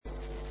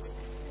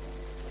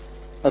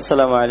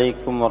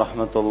Assalamualaikum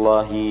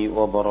warahmatullahi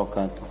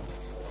wabarakatuh.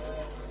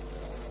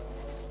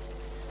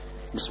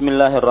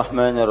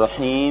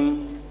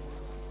 Bismillahirrahmanirrahim.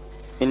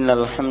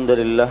 Innal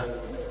hamdalillah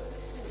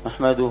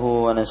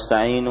nahmaduhu wa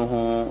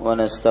nasta'inuhu wa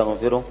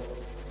nastaghfiruh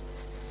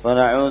wa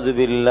na'udzu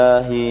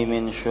billahi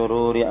min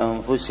shururi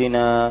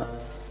anfusina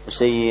wa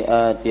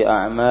sayyiati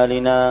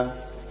a'malina.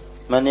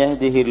 Man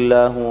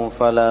yahdihillahu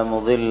fala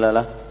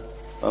mudilla lahu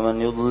wa man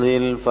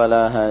yudlil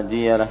fala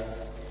hadiya lahu.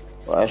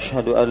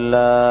 وأشهد أن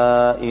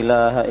لا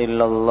إله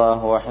إلا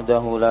الله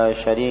وحده لا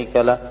شريك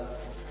له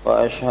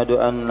وأشهد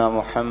أن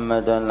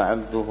محمدا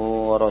عبده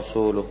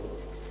ورسوله.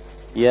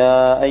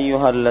 يا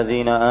أيها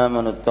الذين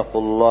آمنوا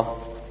اتقوا الله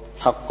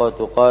حق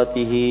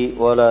تقاته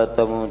ولا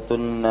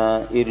تموتن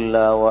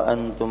إلا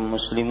وأنتم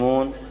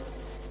مسلمون.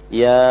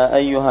 يا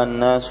أيها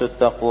الناس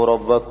اتقوا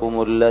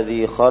ربكم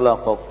الذي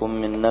خلقكم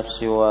من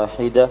نفس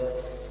واحدة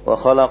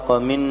وخلق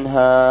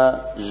منها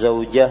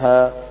زوجها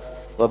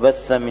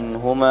وبث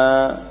منهما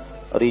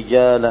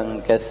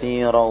رجالا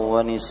كثيرا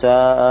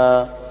ونساء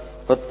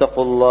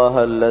فاتقوا الله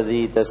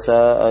الذي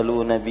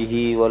تساءلون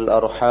به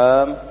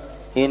والأرحام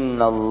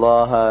إن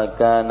الله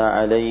كان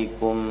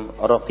عليكم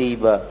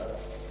رقيبا.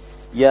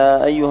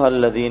 يا أيها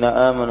الذين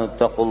آمنوا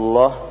اتقوا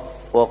الله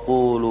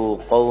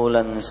وقولوا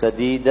قولا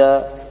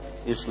سديدا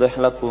يصلح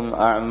لكم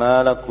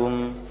أعمالكم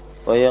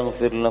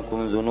ويغفر لكم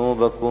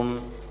ذنوبكم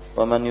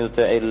ومن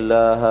يطع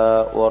الله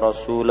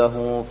ورسوله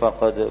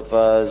فقد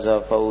فاز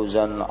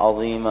فوزا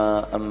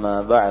عظيما.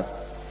 أما بعد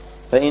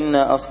فإن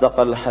أصدق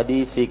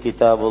الحديث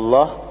كتاب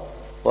الله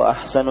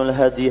وأحسن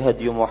الهدي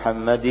هدي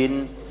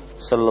محمد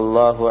صلى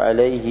الله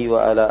عليه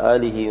وعلى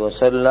آله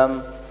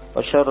وسلم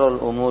وشر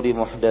الأمور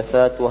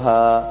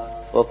محدثاتها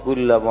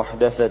وكل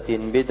محدثة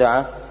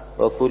بدعة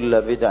وكل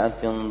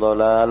بدعة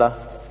ضلالة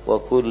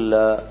وكل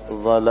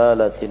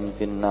ضلالة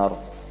في النار.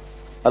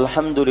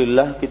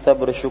 Alhamdulillah, kita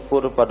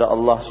bersyukur pada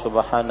Allah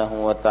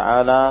Subhanahu wa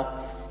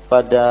taala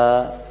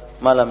pada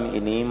malam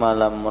ini,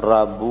 malam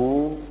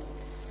Rabu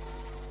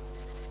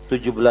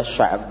 17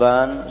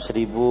 Sya'ban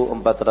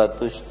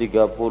 1437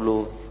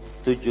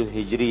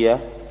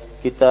 Hijriah,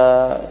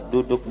 kita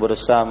duduk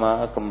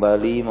bersama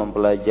kembali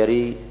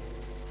mempelajari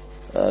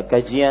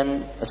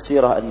kajian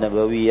Sirah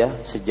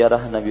Nabawiyah,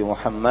 sejarah Nabi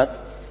Muhammad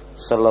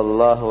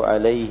sallallahu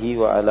alaihi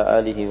wa ala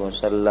alihi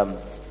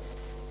wasallam.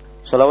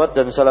 Salawat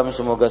dan salam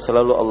semoga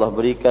selalu Allah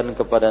berikan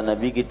kepada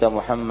Nabi kita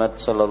Muhammad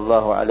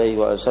sallallahu alaihi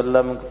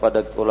wasallam,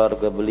 kepada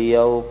keluarga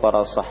beliau,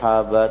 para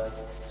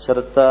sahabat,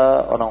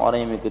 serta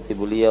orang-orang yang mengikuti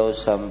beliau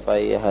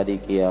sampai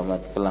hari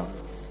kiamat kelak.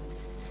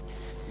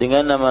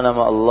 Dengan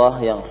nama-nama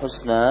Allah yang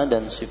husna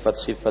dan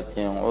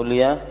sifat-sifatnya yang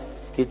ulia,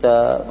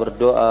 kita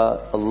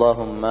berdoa,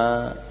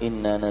 Allahumma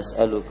inna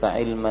nas'aluka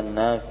ilman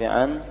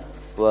nafi'an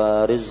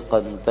wa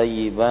rizqan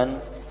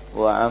tayyiban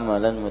wa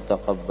amalan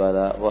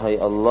mutaqabbala. Wahai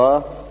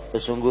Allah,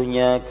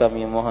 sesungguhnya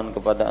kami mohon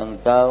kepada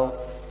Engkau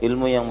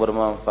ilmu yang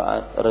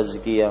bermanfaat,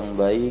 rezeki yang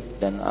baik,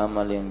 dan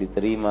amal yang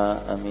diterima.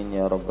 Amin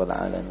ya rabbal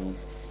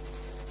alamin.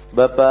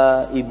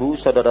 Bapak, Ibu,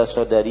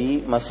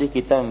 saudara-saudari, masih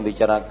kita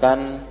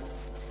membicarakan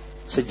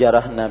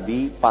sejarah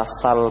Nabi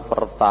pasal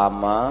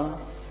pertama,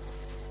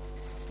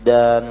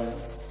 dan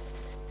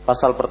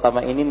pasal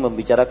pertama ini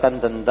membicarakan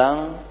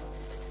tentang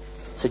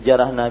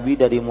sejarah Nabi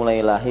dari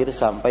mulai lahir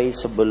sampai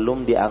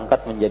sebelum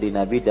diangkat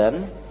menjadi Nabi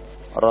dan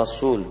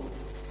Rasul.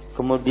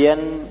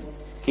 Kemudian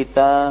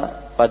kita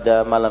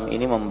pada malam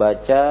ini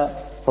membaca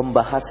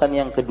pembahasan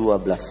yang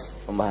ke-12,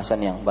 pembahasan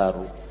yang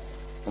baru.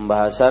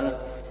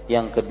 Pembahasan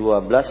yang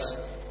ke-12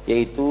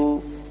 yaitu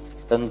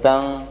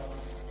tentang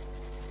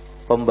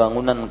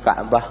pembangunan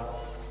Ka'bah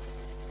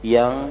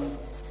yang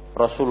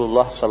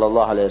Rasulullah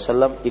sallallahu alaihi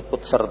wasallam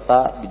ikut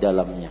serta di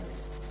dalamnya.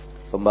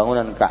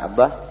 Pembangunan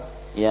Ka'bah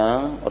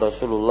yang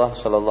Rasulullah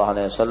sallallahu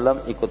alaihi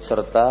wasallam ikut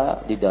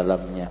serta di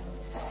dalamnya.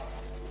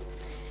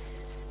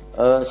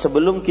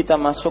 Sebelum kita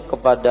masuk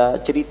kepada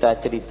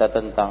cerita-cerita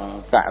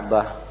tentang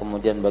Ka'bah,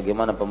 kemudian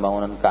bagaimana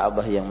pembangunan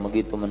Ka'bah yang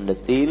begitu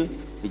mendetil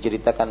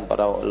diceritakan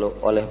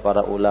oleh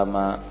para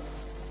ulama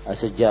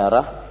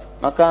sejarah,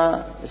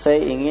 maka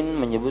saya ingin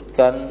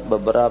menyebutkan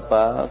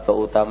beberapa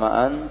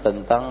keutamaan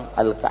tentang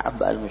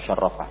Al-Ka'bah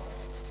Al-Musyarrafah.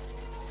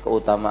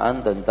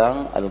 Keutamaan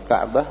tentang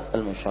Al-Ka'bah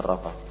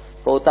Al-Musyarrafah.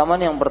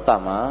 Keutamaan yang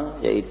pertama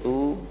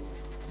yaitu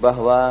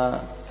bahwa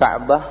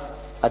Ka'bah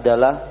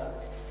adalah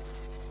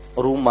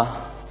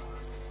rumah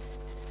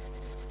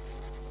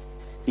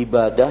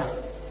ibadah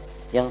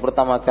yang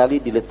pertama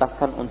kali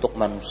diletakkan untuk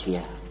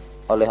manusia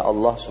oleh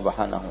Allah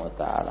Subhanahu wa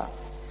taala.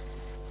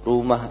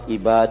 Rumah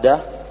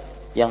ibadah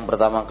yang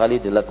pertama kali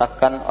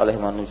diletakkan oleh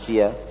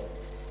manusia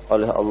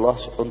oleh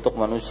Allah untuk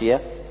manusia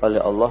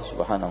oleh Allah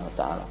Subhanahu wa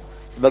taala.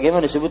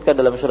 Sebagaimana disebutkan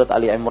dalam surat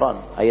Ali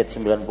Imran ayat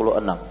 96.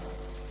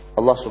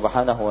 Allah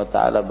Subhanahu wa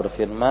taala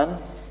berfirman,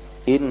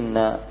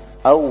 "Inna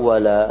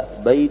awwala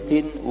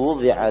baitin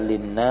wudi'a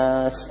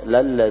lin-nas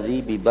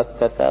lalladzi bi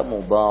Bakkah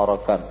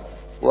mubarakan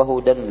wa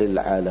hudan lil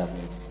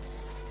alamin."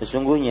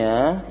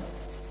 Sesungguhnya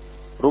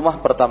rumah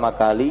pertama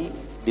kali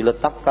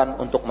diletakkan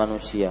untuk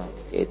manusia,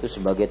 yaitu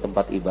sebagai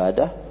tempat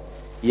ibadah,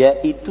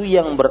 yaitu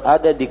yang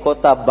berada di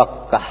kota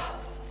Bakkah.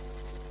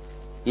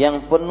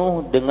 yang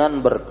penuh dengan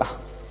berkah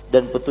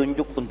dan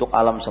petunjuk untuk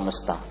alam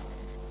semesta.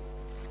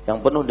 Yang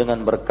penuh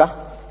dengan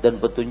berkah dan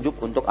petunjuk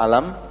untuk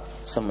alam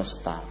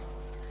semesta.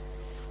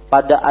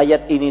 Pada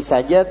ayat ini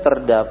saja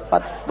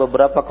terdapat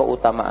beberapa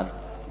keutamaan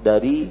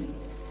dari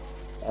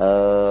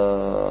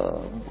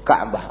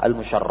Ka'bah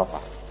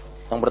al-Musyarrafah.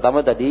 Yang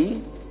pertama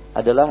tadi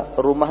adalah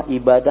rumah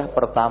ibadah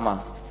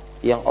pertama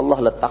yang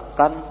Allah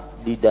letakkan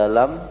di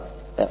dalam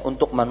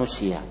untuk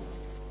manusia.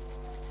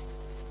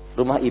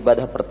 Rumah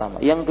ibadah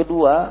pertama. Yang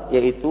kedua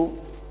yaitu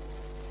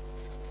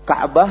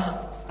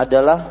Ka'bah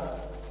adalah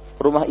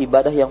rumah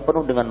ibadah yang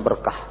penuh dengan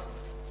berkah.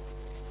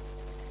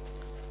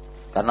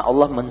 Karena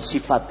Allah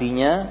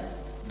mensifatinya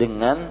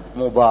dengan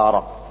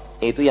mubarak,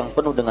 yaitu yang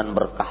penuh dengan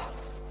berkah.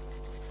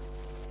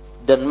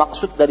 Dan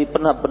maksud dari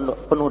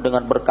penuh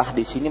dengan berkah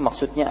di sini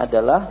maksudnya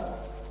adalah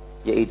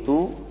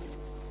yaitu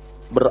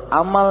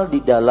beramal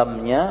di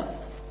dalamnya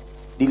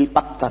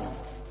dilipatkan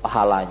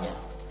pahalanya.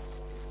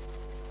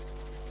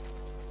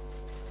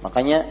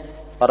 Makanya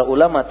para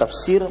ulama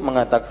tafsir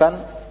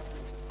mengatakan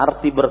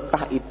arti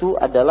berkah itu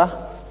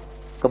adalah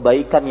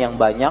kebaikan yang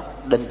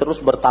banyak dan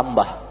terus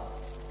bertambah.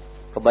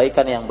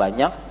 Kebaikan yang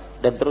banyak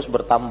dan terus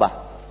bertambah.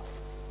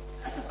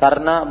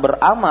 Karena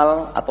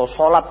beramal atau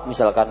sholat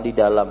misalkan di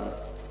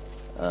dalam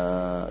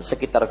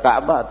sekitar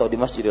Ka'bah atau di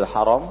Masjidil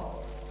Haram,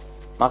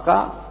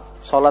 maka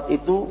sholat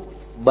itu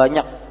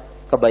banyak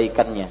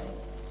kebaikannya,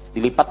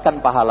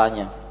 dilipatkan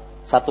pahalanya.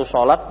 Satu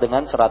sholat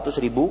dengan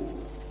 100.000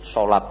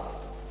 sholat.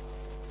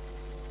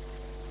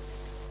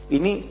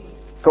 Ini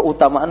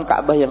keutamaan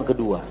Ka'bah yang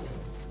kedua,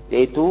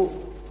 yaitu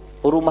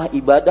rumah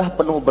ibadah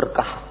penuh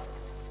berkah.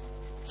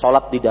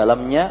 Sholat di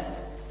dalamnya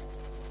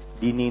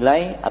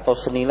dinilai atau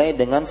senilai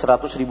dengan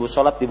 100.000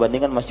 sholat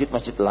dibandingkan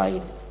masjid-masjid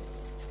lain.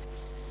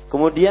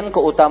 Kemudian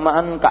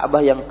keutamaan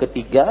Ka'bah yang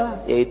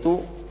ketiga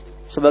yaitu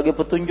sebagai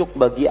petunjuk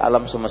bagi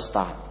alam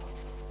semesta.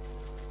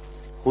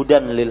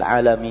 Hudan lil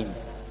alamin,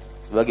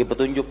 sebagai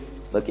petunjuk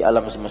bagi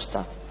alam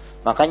semesta.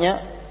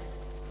 Makanya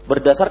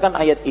berdasarkan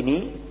ayat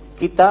ini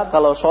kita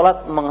kalau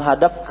sholat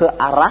menghadap ke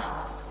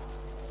arah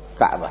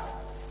Ka'bah,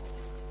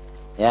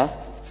 ya,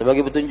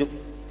 sebagai petunjuk.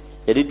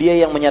 Jadi dia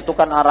yang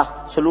menyatukan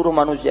arah seluruh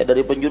manusia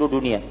dari penjuru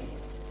dunia.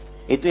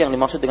 Itu yang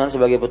dimaksud dengan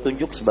sebagai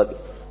petunjuk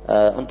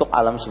untuk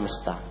alam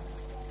semesta.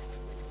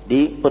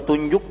 Di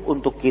petunjuk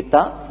untuk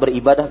kita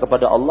beribadah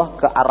kepada Allah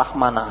ke arah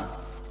mana.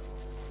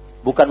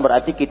 Bukan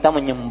berarti kita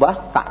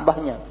menyembah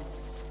Ka'bahnya.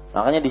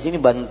 Makanya di sini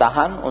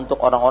bantahan untuk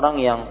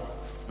orang-orang yang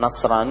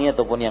Nasrani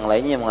ataupun yang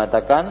lainnya yang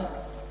mengatakan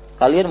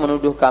kalian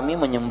menuduh kami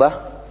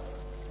menyembah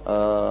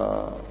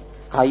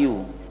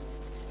kayu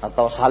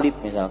atau salib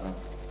misalkan.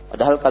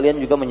 Padahal kalian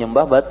juga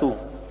menyembah batu.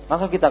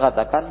 Maka kita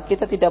katakan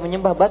kita tidak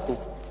menyembah batu.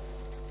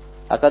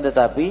 Akan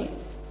tetapi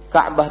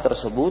Ka'bah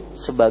tersebut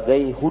sebagai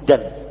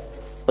hudan,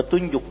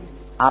 petunjuk,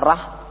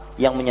 arah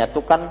yang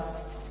menyatukan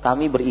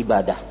kami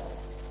beribadah.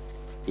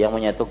 Yang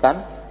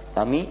menyatukan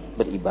kami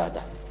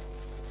beribadah.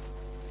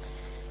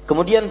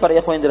 Kemudian para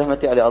ikhwan yang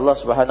dirahmati oleh Allah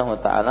Subhanahu wa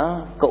taala,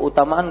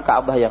 keutamaan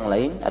Ka'bah yang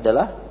lain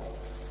adalah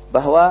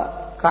bahwa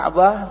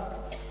Ka'bah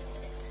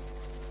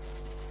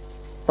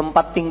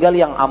tempat tinggal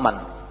yang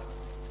aman.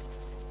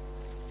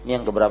 Ini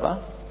yang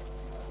keberapa?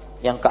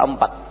 Yang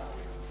keempat,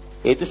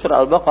 yaitu surah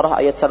Al-Baqarah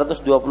ayat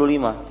 125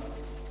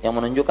 yang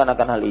menunjukkan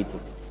akan hal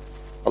itu.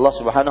 Allah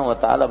Subhanahu wa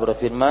taala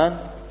berfirman,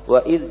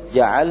 "Wa idz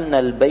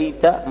ja'alnal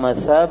baita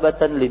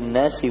mathabatan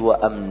lin-nasi wa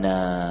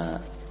amna."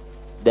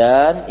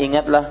 Dan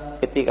ingatlah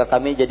ketika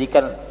kami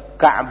jadikan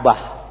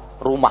Ka'bah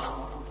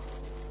rumah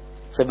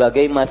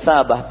sebagai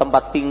masabah,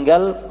 tempat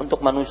tinggal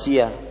untuk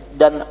manusia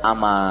dan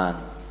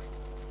aman.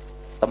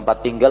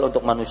 Tempat tinggal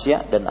untuk manusia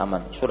dan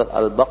aman. Surat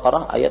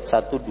Al-Baqarah ayat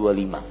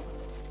 125.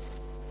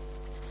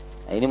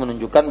 Nah, ini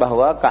menunjukkan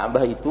bahwa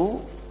Ka'bah itu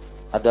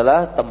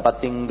adalah tempat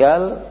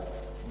tinggal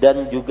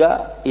dan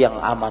juga yang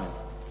aman.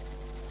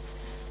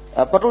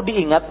 Perlu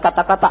diingat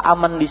kata-kata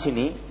aman di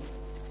sini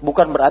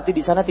bukan berarti di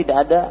sana tidak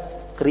ada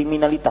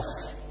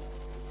kriminalitas.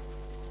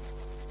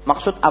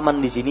 Maksud aman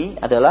di sini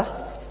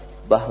adalah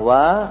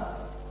bahwa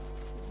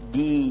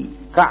di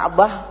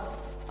Ka'bah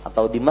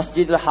atau di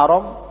Masjidil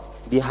Haram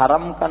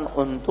diharamkan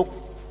untuk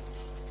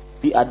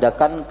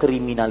diadakan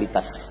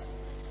kriminalitas.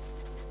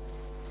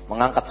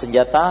 Mengangkat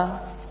senjata,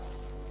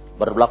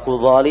 berlaku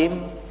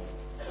zalim,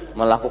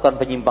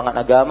 melakukan penyimpangan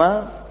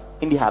agama,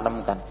 ini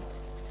diharamkan.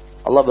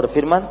 Allah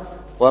berfirman,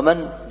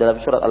 "Waman" dalam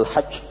surat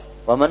Al-Hajj,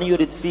 "Waman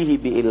yurid fihi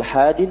bi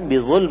ilhadin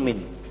bi zulmin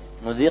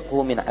nudziqhu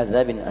min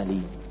adzabin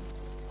alim."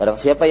 Barang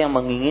siapa yang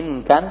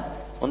menginginkan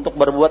untuk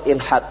berbuat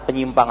ilhad,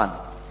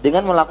 penyimpangan,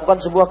 dengan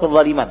melakukan sebuah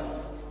kezaliman,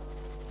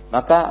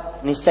 maka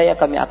niscaya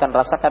kami akan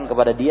rasakan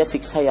kepada dia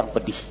siksa yang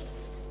pedih.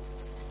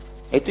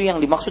 Itu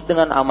yang dimaksud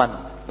dengan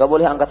aman. Gak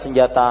boleh angkat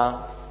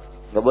senjata,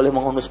 gak boleh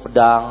menghunus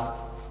pedang,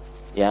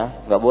 ya,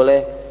 gak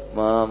boleh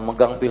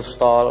memegang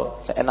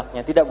pistol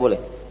seenaknya, tidak boleh.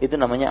 Itu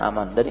namanya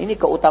aman. Dan ini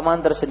keutamaan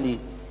tersendiri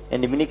yang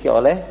dimiliki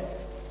oleh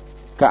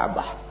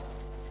Ka'bah.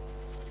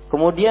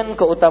 Kemudian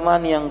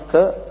keutamaan yang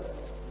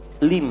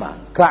ke-5,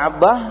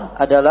 Ka'bah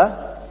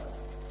adalah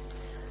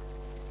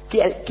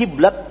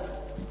kiblat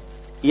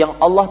yang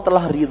Allah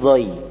telah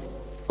ridhai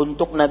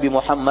untuk Nabi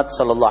Muhammad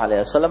sallallahu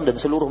alaihi wasallam dan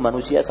seluruh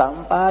manusia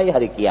sampai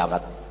hari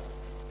kiamat.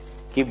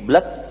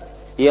 Kiblat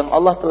yang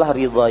Allah telah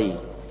ridhai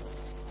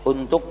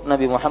untuk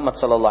Nabi Muhammad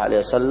sallallahu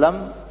alaihi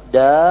wasallam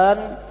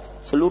dan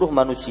seluruh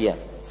manusia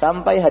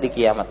sampai hari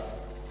kiamat.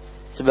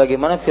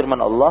 Sebagaimana firman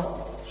Allah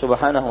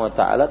Subhanahu wa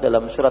taala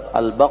dalam surat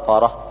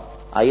Al-Baqarah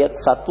ayat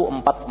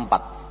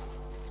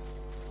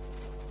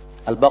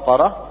 144.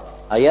 Al-Baqarah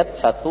ayat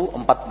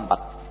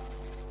 144.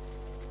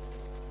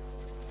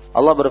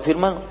 Allah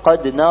berfirman,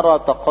 "Qad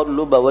nara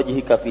taqalluba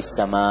wajhika fis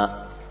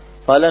sama',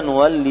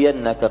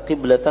 falanwalliyannaka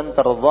qiblatan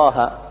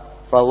tardhaha,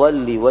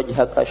 fawalli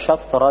wajhaka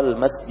syatral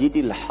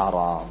masjidil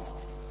haram.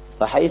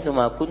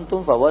 Fahaitsuma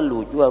kuntum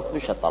fawallu wujuhakum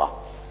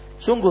syatrah."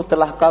 Sungguh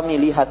telah kami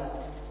lihat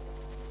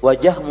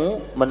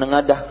wajahmu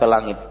menengadah ke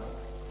langit.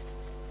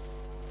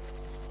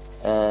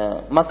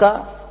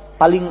 Maka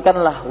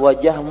palingkanlah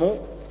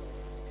wajahmu,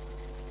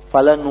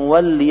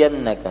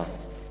 falanwalliyannaka,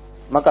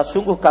 maka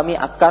sungguh kami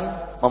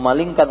akan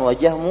memalingkan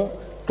wajahmu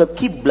ke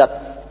kiblat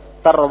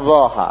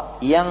tardhaha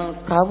yang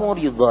kamu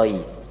ridhai.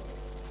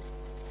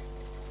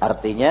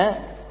 Artinya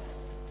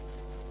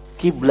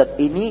kiblat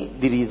ini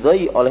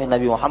diridhai oleh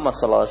Nabi Muhammad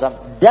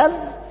SAW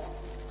dan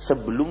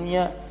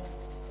sebelumnya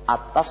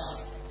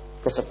atas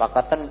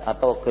kesepakatan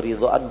atau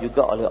keridhaan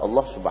juga oleh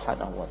Allah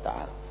Subhanahu wa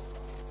taala.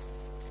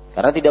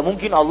 Karena tidak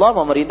mungkin Allah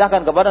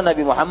memerintahkan kepada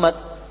Nabi Muhammad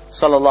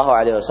sallallahu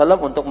alaihi wasallam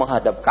untuk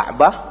menghadap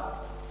Ka'bah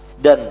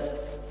dan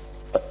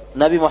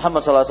Nabi Muhammad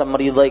sallallahu alaihi wasallam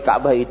meridhai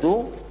Ka'bah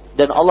itu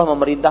dan Allah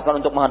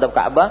memerintahkan untuk menghadap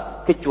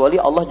Ka'bah kecuali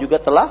Allah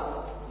juga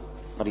telah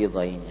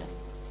meridhainya.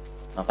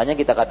 Makanya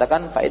kita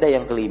katakan faedah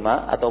yang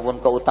kelima ataupun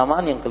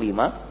keutamaan yang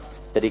kelima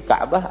dari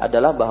Ka'bah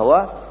adalah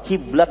bahwa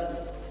kiblat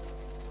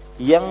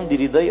yang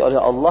diridhai oleh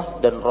Allah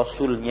dan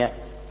Rasul-Nya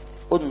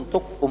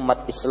untuk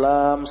umat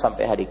Islam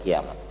sampai hari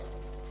kiamat.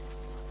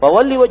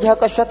 Fawalli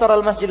wajhaka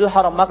syatral masjidil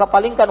haram, maka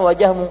palingkan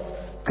wajahmu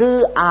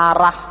ke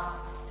arah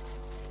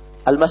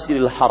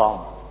al-masjidil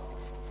haram,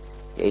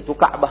 yaitu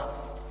Ka'bah.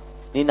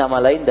 Ini nama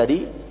lain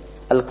dari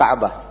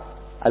al-Ka'bah,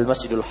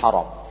 al-masjidil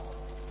haram.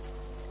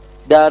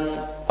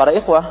 Dan para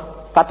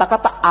ikhwah,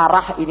 kata-kata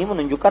arah ini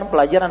menunjukkan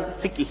pelajaran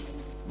fikih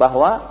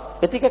bahwa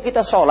ketika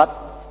kita sholat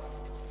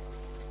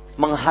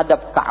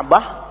menghadap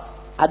Ka'bah,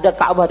 ada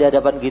Ka'bah di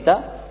hadapan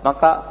kita,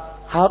 maka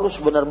harus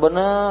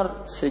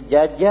benar-benar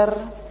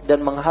sejajar dan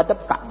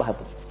menghadap Ka'bah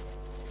itu.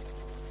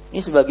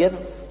 Ini sebagian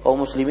kaum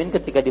muslimin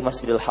ketika di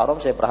Masjidil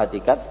Haram saya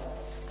perhatikan,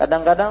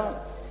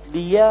 kadang-kadang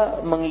dia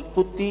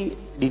mengikuti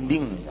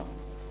dinding,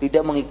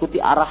 tidak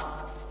mengikuti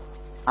arah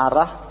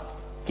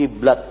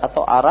kiblat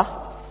atau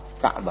arah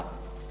Ka'bah.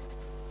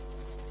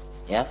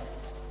 Ya,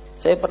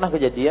 saya pernah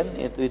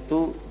kejadian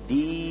itu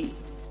di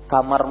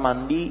kamar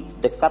mandi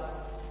dekat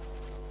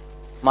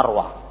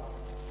Marwah.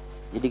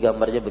 Jadi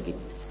gambarnya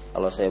begini,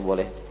 kalau saya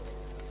boleh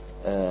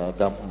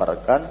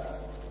gambarkan.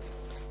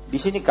 Di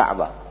sini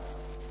Ka'bah,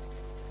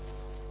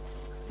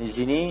 di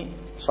sini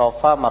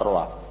sofa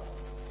Marwah,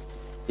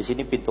 di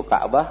sini pintu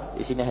Ka'bah,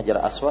 di sini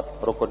Hajar Aswad,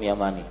 Rukun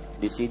Yamani,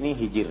 di sini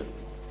Hijr,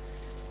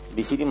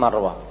 di sini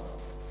Marwah,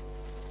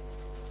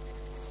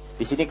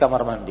 di sini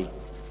kamar mandi.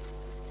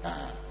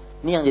 Nah,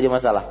 ini yang jadi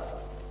masalah.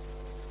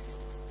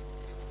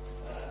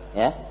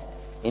 Ya,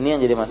 ini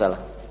yang jadi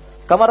masalah.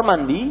 Kamar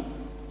mandi,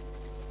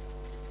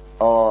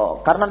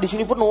 karena di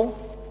sini penuh,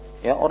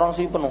 ya orang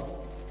sini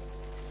penuh.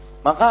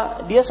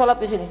 Maka dia sholat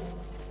di sini.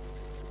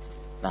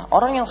 Nah,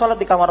 orang yang sholat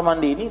di kamar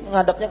mandi ini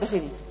menghadapnya ke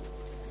sini.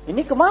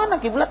 Ini kemana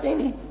kiblatnya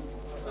ini?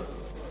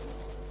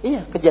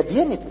 Iya,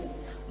 kejadian itu.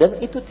 Dan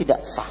itu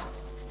tidak sah.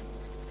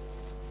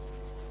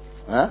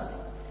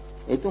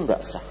 Itu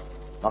enggak sah.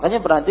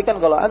 Makanya perhatikan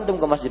kalau antum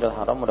ke Masjidil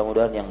Haram,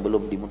 mudah-mudahan yang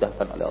belum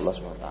dimudahkan oleh Allah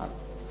SWT,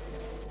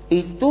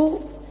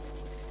 itu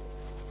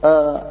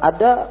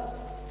ada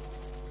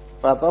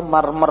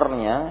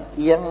marmernya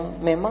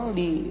yang memang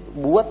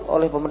dibuat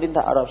oleh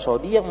pemerintah Arab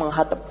Saudi yang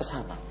menghadap ke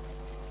sana.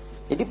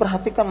 Jadi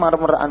perhatikan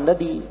marmer Anda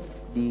di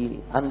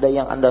Anda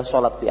yang Anda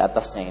sholat di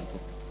atasnya itu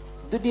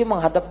dia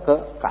menghadap ke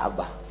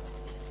Ka'bah.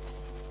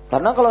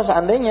 Karena kalau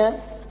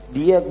seandainya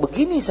dia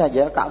begini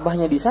saja,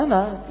 Ka'bahnya di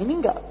sana, ini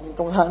nggak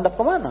menghadap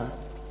kemana?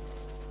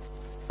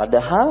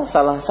 Padahal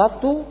salah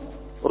satu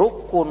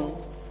rukun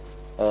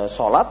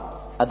sholat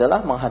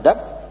adalah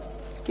menghadap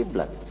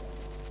kiblat.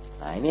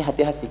 Nah, ini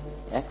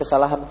hati-hati. Ya,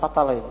 kesalahan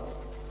fatal ini.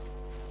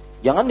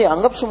 Jangan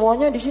dianggap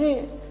semuanya di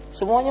sini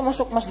semuanya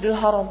masuk Masjidil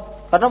Haram.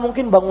 Karena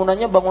mungkin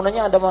bangunannya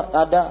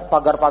ada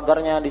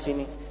pagar-pagarnya di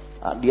sini.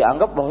 Nah,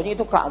 dianggap bahwa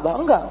itu Ka'bah.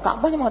 Enggak,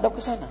 Ka'bahnya menghadap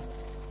ke sana.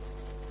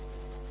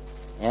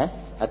 Ya,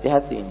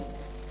 hati-hati ini.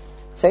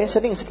 Saya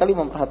sering sekali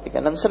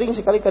memperhatikan dan sering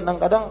sekali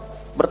kadang-kadang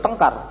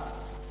bertengkar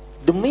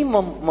demi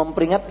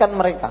memperingatkan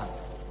mereka.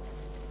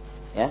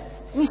 Ya,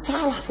 ini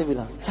salah saya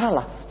bilang,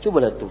 salah.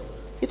 Coba lihat tuh.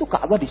 Itu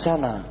Ka'bah di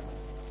sana.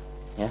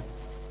 Ya.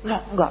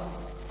 Lah, enggak.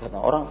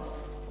 Karena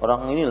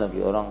orang ini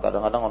lagi,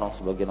 kadang-kadang orang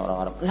sebagian orang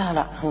Arab.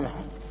 Lah.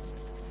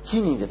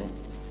 Sini katanya.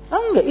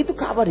 Enggak, itu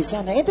Ka'bah di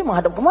sana. Itu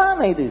menghadap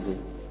kemana itu?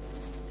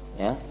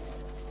 Ya.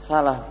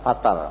 Salah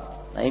fatal.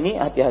 Nah, ini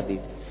hati-hati.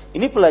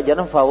 Ini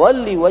pelajaran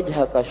fawalli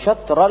wajhaka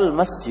syatral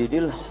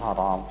masjidil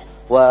haram.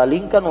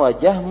 Walingkan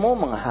wajahmu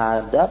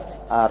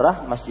menghadap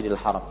arah Masjidil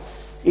Haram.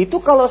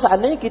 Itu kalau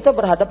seandainya kita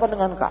berhadapan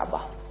dengan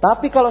Ka'bah.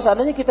 Tapi kalau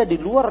seandainya kita di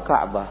luar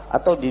Ka'bah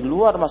atau di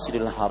luar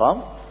Masjidil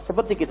Haram,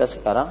 seperti kita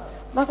sekarang,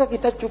 maka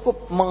kita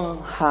cukup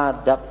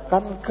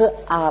menghadapkan ke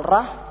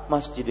arah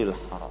Masjidil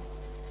Haram.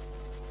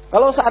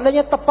 Kalau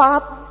seandainya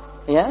tepat,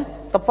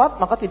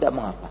 maka tidak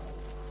mengapa.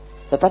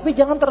 Tetapi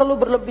jangan terlalu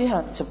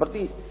berlebihan.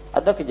 Seperti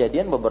ada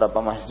kejadian beberapa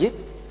masjid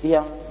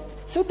yang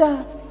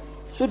sudah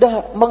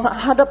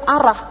menghadap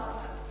arah,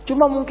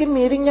 cuma mungkin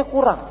miringnya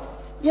kurang.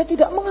 Ya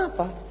tidak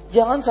mengapa.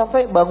 Jangan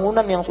sampai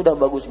bangunan yang sudah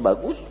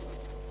bagus-bagus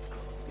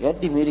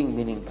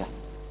dimiring-miringkan.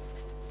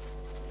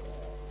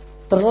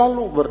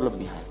 Terlalu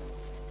berlebihan.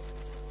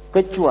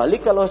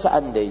 Kecuali kalau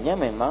seandainya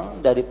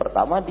memang dari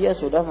pertama dia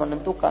sudah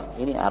menentukan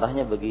ini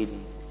arahnya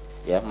begini.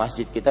 Ya,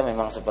 masjid kita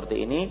memang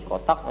seperti ini,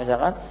 kotak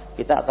misalkan,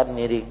 kita akan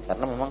miring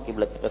karena memang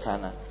kiblatnya ke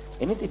sana.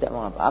 Ini tidak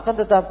mengapa. Akan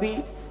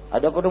tetapi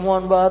ada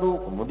penemuan baru,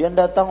 kemudian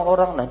datang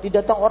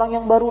orang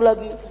yang baru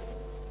lagi.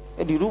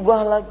 Dirubah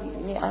lagi,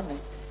 ini aneh.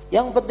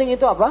 Yang penting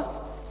itu apa?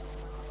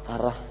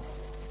 Arah.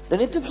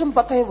 Dan itu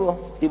sempat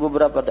heboh di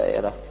beberapa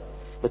daerah.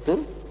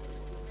 Betul?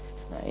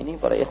 Nah, ini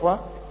para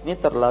ikhwah, ini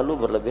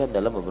terlalu berlebihan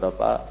dalam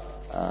beberapa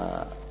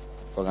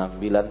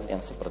pengambilan yang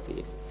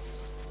seperti ini.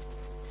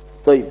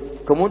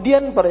 Baik.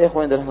 Kemudian para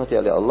ikhwan yang dirahmati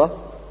oleh Allah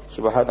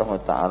Subhanahu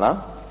wa taala,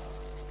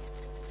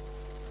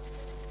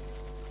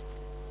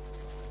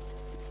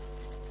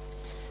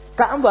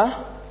 Ka'bah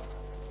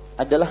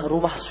adalah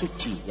rumah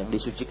suci yang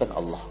disucikan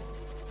Allah.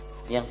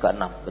 Yang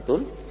keenam,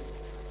 betul?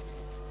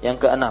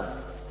 Yang keenam,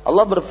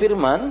 Allah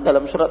berfirman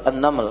dalam surat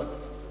An-Naml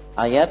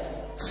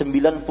ayat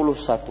 91.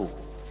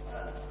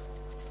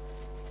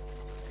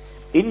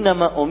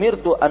 Innama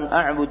umirtu an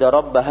a'budu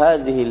rabb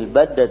hadhihi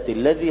al-baddati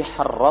alladhi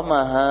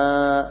harramaha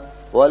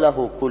wa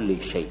lahu kulli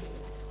syai'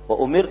 wa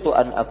umirtu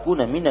an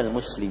akuna minal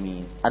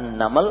muslimin.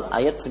 An-Naml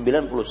ayat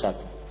 91.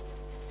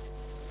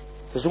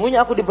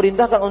 Sesungguhnya aku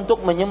diperintahkan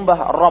untuk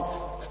menyembah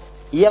Rabb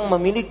yang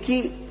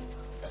memiliki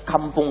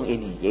kampung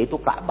ini, yaitu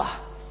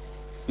Ka'bah,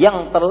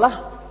 yang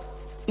telah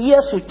ia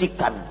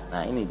sucikan.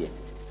 Nah, ini dia,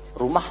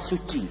 rumah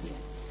suci.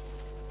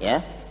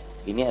 Ya,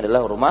 ini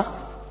adalah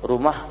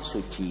rumah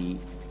suci.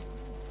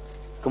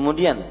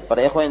 Kemudian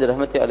para ikhwan yang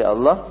dirahmati oleh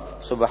Allah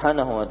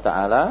Subhanahu wa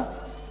taala,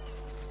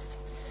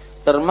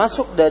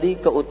 termasuk dari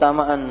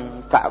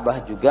keutamaan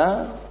Ka'bah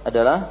juga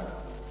adalah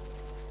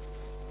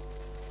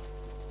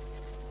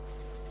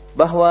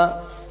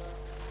bahwa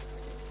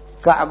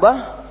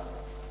Ka'bah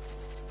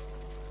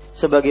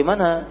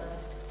sebagaimana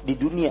di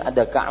dunia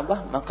ada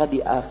Ka'bah, maka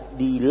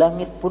di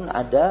langit pun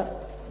ada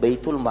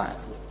Baitul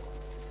Ma'mur.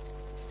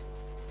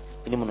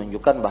 Ini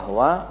menunjukkan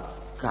bahwa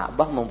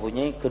Ka'bah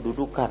mempunyai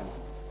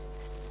kedudukan.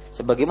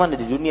 Sebagaimana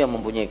di dunia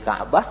mempunyai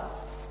Ka'bah,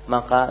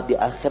 maka di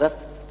akhirat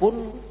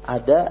pun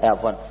ada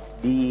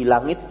di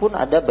langit pun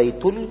ada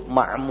Baitul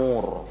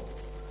Ma'mur.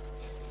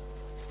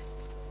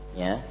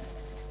 Ya.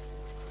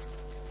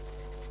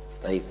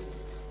 Baik.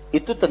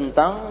 Itu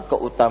tentang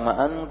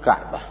keutamaan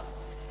Ka'bah.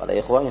 Para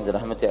ikhwah yang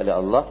dirahmati oleh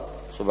Allah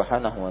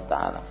Subhanahu wa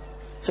taala.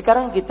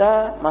 Sekarang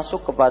kita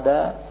masuk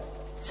kepada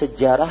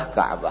sejarah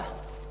Ka'bah.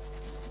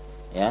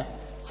 Ya,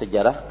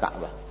 sejarah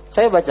Ka'bah.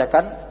 Saya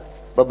bacakan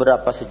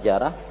beberapa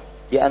sejarah,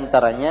 di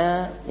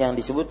antaranya yang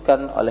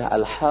disebutkan oleh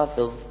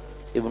Al-Hafidz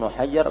Ibnu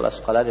Hajar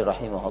Al-Asqalani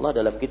rahimahullah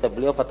dalam kitab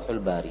beliau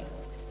Fathul Bari.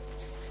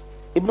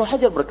 Ibnu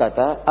Hajar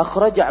berkata,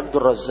 akhraja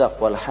Abdul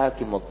Razzaq wal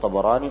Hakim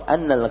at-Tabarani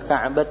anna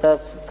al-Ka'bata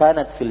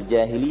kanat fil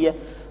jahiliyah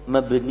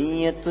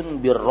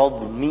mabniyatun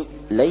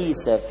bir-radmi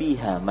laisa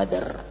fiha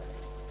madar.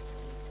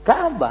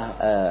 Ka'bah,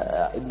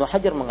 Ibnu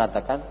Hajar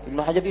mengatakan,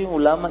 Ibnu Hajar ini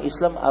ulama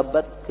Islam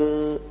abad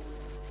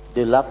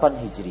ke-8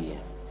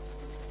 Hijriah.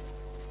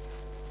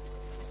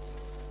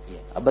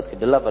 Ya, abad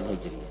ke-8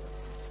 Hijriah.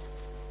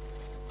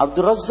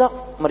 Abdul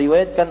Razzaq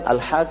meriwayatkan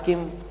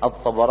Al-Hakim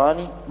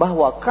At-Tabarani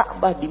bahwa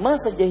Ka'bah di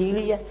masa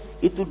jahiliyah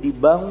itu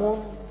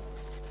dibangun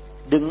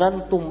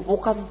dengan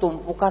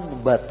tumpukan-tumpukan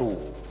batu.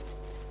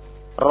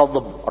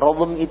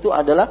 Radm itu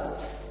adalah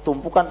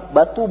tumpukan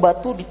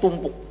batu-batu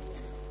ditumpuk.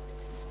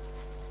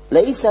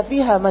 Laisa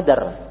fiha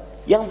madar,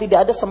 yang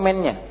tidak ada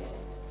semennya.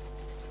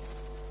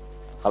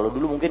 Kalau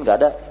dulu mungkin enggak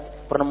ada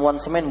penemuan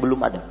semen, belum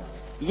ada.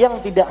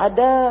 Yang tidak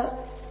ada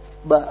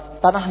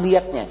tanah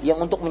liatnya yang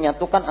untuk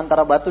menyatukan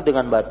antara batu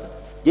dengan batu.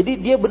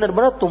 Jadi dia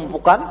benar-benar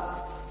tumpukan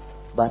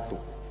batu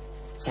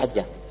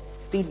saja.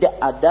 Tidak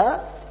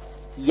ada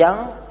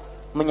yang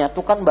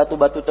menyatukan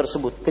batu-batu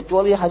tersebut,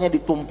 kecuali hanya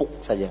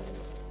ditumpuk saja.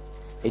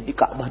 Di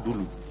Ka'bah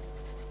dulu.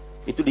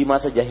 Itu di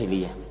masa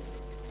jahiliyah.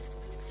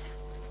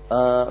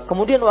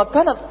 Kemudian wa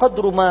kanat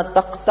qadru ma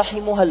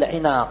taqtahimuha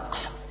al-'inaq.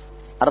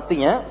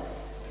 Artinya,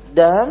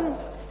 dan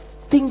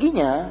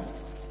tingginya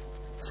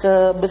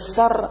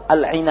sebesar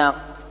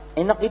al-'inaq.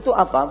 Inaq itu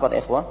apa para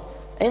ikhwah?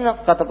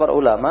 Inaq kata para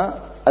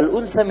ulama,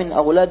 al-untha min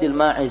awladil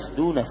ma'iz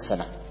duna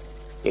sana.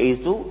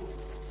 Yaitu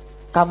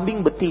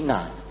kambing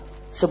betina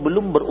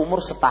sebelum berumur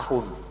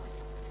setahun.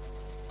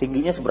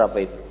 Tingginya seberapa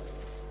itu?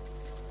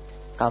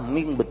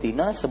 Kambing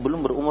betina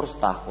sebelum berumur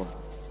setahun.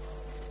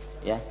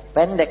 Ya,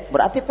 pendek,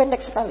 berarti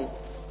pendek sekali.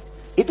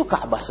 Itu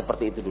Ka'bah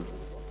seperti itu dulu.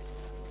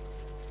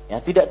 Ya,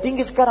 tidak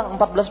tinggi sekarang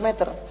 14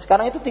 meter.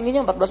 Sekarang itu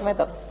tingginya 14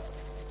 meter.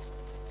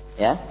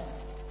 Ya.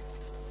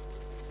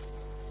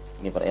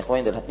 Ini para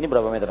ikhwan, ini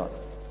berapa meter,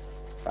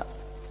 Pak?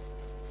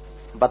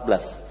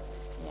 14.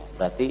 Ya,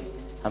 berarti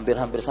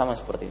hampir-hampir sama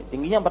seperti ini.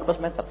 Tingginya 14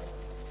 meter.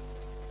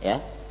 Ya.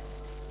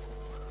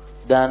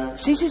 Dan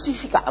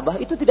sisi-sisi Ka'bah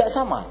itu tidak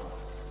sama.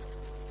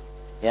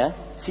 Ya,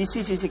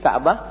 sisi-sisi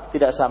Ka'bah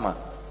tidak sama.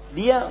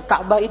 Dia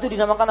Ka'bah itu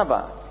dinamakan apa?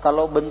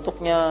 Kalau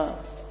bentuknya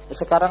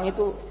sekarang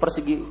itu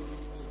persegi,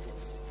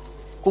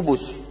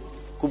 kubus.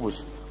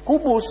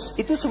 Kubus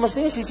itu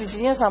semestinya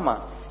sisi-sisinya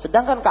sama.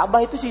 Sedangkan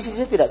Ka'bah itu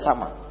sisi-sisinya tidak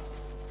sama.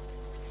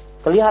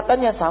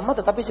 Kelihatannya sama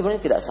tetapi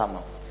sebenarnya tidak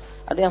sama.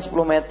 Ada yang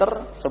 10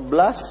 meter,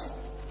 11,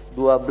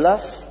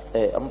 12,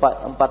 14,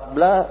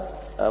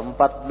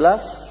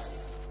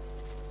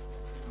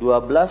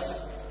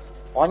 12.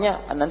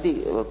 Pokoknya nanti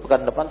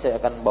pekan depan saya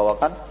akan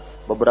bawakan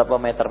beberapa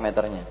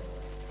meter-meternya.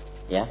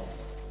 Ya,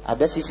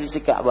 ada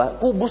sisi-sisi Ka'bah,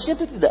 kubusnya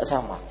itu tidak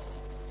sama.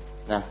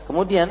 Nah,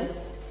 kemudian,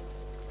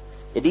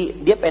 jadi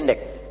dia pendek,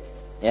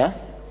 ya,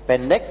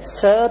 pendek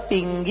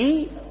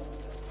setinggi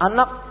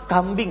anak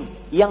kambing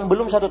yang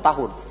belum 1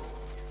 tahun,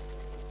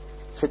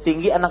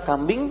 setinggi anak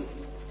kambing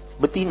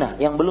betina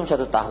yang belum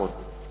 1 tahun.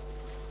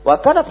 Wa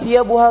kanat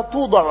thiyabuha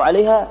tudau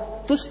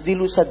 'alaiha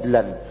tusdilu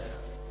sadlan.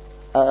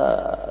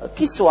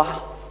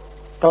 Kiswah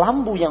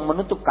kelambu yang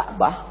menutup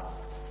Ka'bah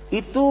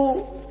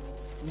itu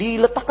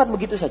diletakkan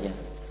begitu saja.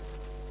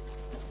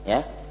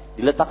 Ya,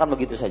 diletakkan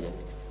begitu saja.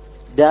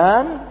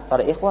 Dan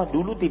para ikhwah,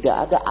 dulu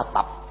tidak ada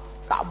atap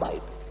Ka'bah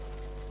itu.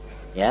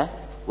 Ya,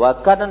 wa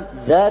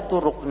kanat dzatu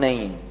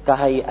ruknain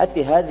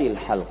kahayati hadhil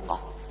halqah.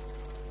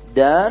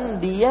 Dan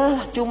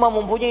dia cuma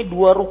mempunyai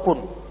 2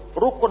 rukun,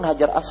 rukun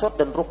Hajar Aswad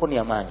dan rukun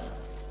Yamani.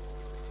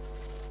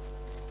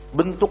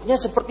 Bentuknya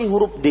seperti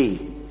huruf D.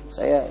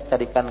 Saya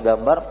carikan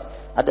gambar,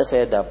 ada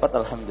saya dapat,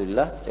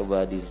 alhamdulillah,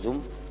 coba di zoom.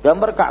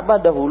 Gambar Ka'bah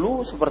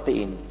dahulu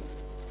seperti ini.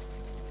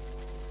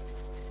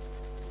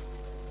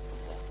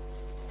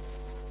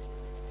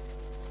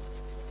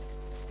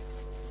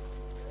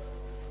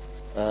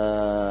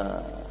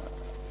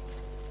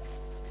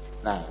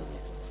 Nah, ini.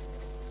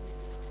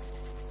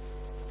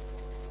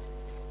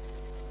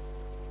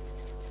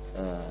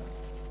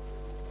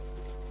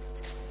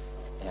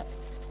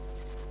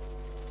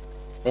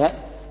 Ya,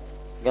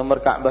 gambar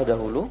Ka'bah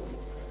dahulu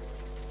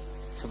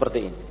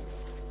seperti ini.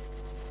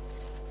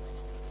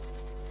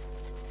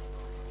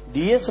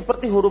 Dia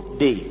seperti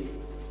huruf D.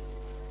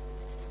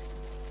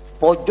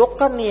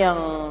 Pojokan yang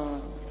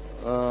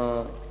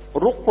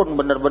rukun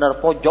benar-benar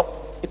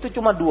pojok itu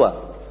cuma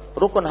 2,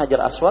 rukun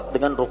Hajar Aswad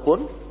dengan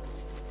rukun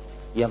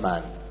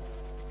Yaman.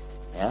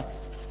 Ya,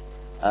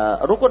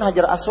 rukun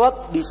Hajar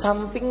Aswad di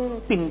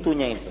samping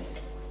pintunya itu,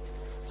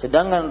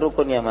 sedangkan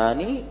rukun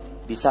Yamani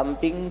di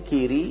samping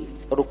kiri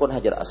rukun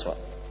Hajar Aswad.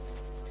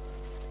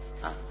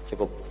 Nah,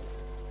 cukup.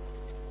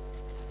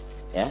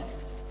 Ya,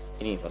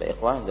 ini para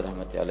ikhwah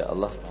dirahmati oleh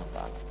Allah SWT.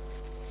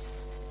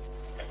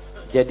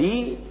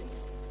 Jadi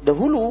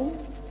dahulu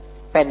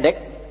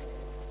pendek,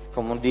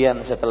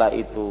 kemudian setelah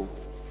itu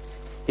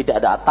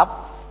tidak ada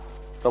atap,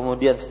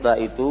 kemudian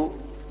setelah itu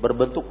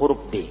berbentuk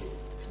huruf D,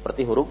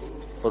 seperti huruf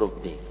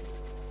D.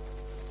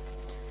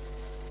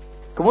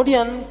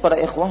 Kemudian para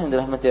ikhwah yang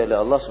dirahmati oleh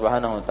Allah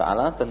Subhanahu wa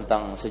taala,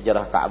 tentang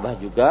sejarah Ka'bah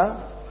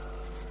juga.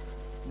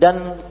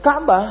 Dan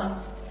Ka'bah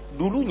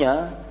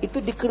dulunya itu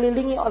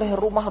dikelilingi oleh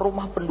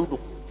rumah-rumah penduduk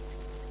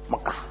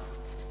Mekah.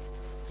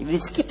 Jadi di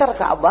sekitar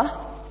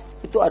Ka'bah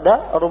itu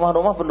ada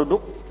rumah-rumah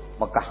penduduk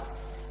Mekah.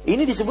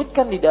 Ini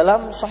disebutkan di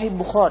dalam Sahih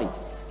Bukhari.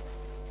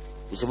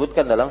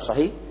 Disebutkan dalam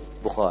Sahih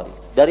Bukhari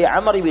dari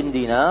Amr bin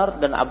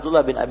Dinar dan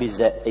Abdullah bin Abi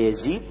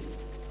Yazid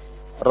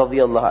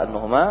radhiyallahu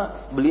anhuma,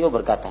 beliau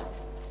berkata,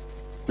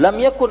 "Lam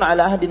yakun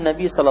ala ahdin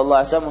Nabi sallallahu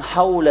alaihi wasallam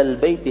haula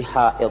al-baiti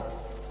haid.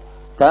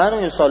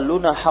 Kanu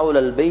yusalluna haula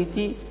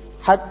al-baiti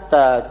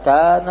hatta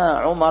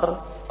kana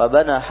Umar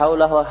fabana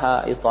haulahu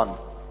haitan.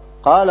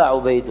 Qala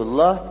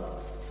Ubaidullah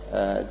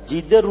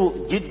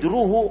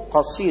jidruhu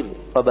qasir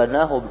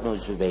fabanahu Ibnu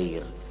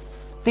Zubair."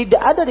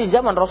 Tidak ada di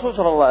zaman Rasul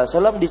sallallahu alaihi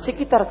wasallam di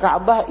sekitar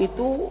Ka'bah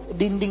itu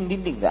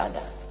dinding-dinding, enggak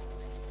ada.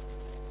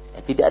 Ya,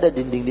 tidak ada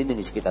dinding-dinding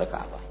di sekitar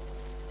Ka'bah.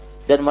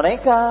 Dan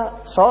mereka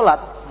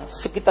sholat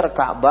sekitar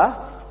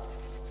Ka'bah,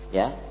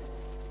 ya.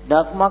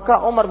 Dan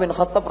maka Umar bin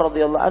Khattab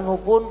radhiyallahu anhu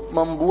pun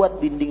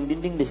membuat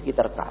dinding-dinding di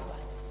sekitar Ka'bah.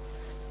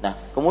 Nah,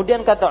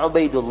 kemudian kata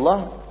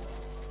Ubaidullah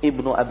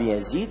Ibnu Abi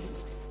Yazid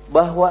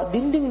bahwa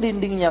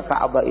dinding-dindingnya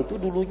Ka'bah itu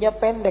dulunya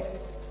pendek,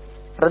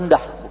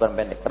 rendah, bukan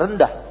pendek,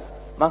 rendah.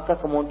 Maka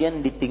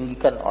kemudian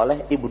ditinggikan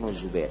oleh Ibnu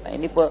Zubair. Nah,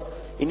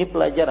 ini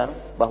pelajaran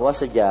bahwa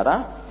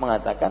sejarah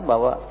mengatakan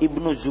bahwa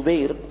Ibnu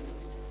Zubair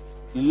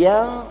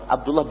yang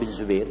Abdullah bin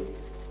Zubair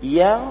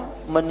yang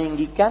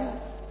meninggikan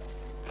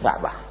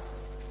Ka'bah.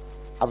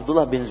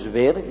 Abdullah bin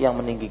Zubair yang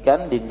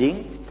meninggikan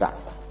dinding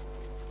Ka'bah.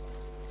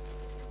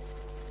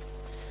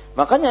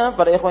 Makanya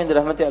para ikhwan yang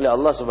dirahmati oleh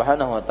Allah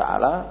Subhanahu wa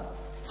taala,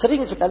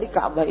 Sering sekali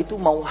Ka'bah itu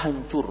mau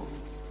hancur.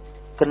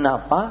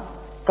 Kenapa?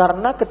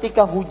 Karena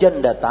ketika hujan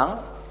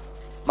datang,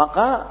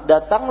 maka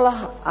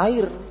datanglah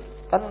air.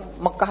 Kan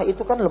Mekah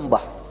itu kan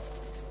lembah.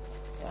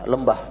 Ya,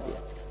 lembah dia.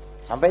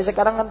 Sampai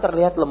sekarang kan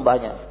terlihat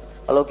lembahnya.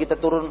 Kalau kita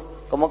turun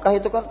ke Mekah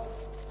itu kan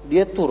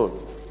dia turun.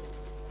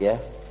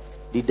 Ya,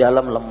 di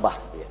dalam lembah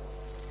dia.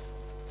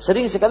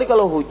 Sering sekali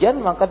kalau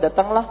hujan maka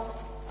datanglah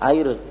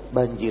air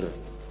banjir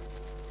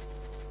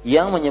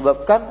yang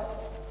menyebabkan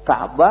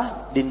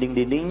Ka'bah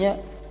dinding-dindingnya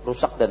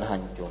rusak dan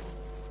hancur.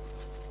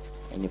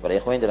 Ini para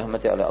ikhwan yang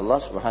dirahmati oleh Allah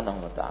Subhanahu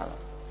wa taala.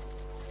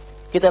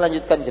 Kita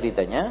lanjutkan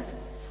ceritanya.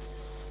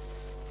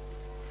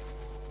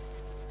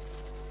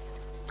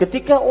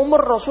 Ketika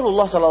umur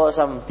Rasulullah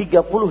SAW 35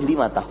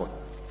 tahun,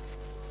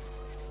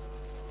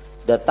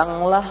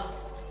 datanglah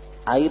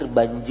air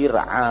banjir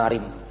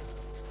arim.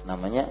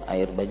 Namanya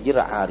air banjir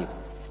arim.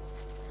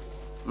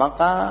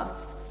 Maka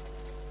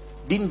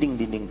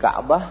dinding-dinding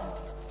Ka'bah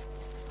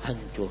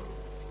hancur.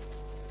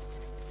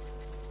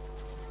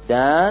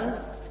 Dan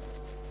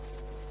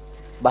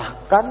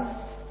bahkan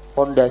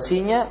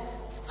pondasinya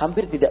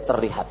hampir tidak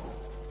terlihat.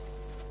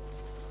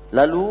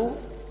 Lalu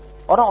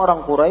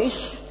orang-orang Quraisy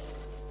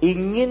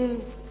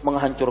ingin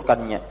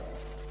menghancurkannya.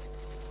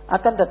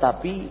 Akan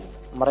tetapi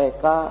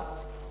mereka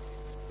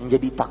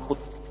menjadi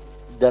takut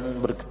dan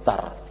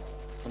bergetar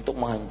untuk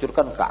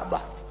menghancurkan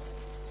Ka'bah.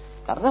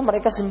 Karena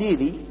mereka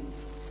sendiri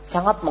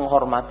sangat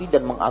menghormati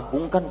dan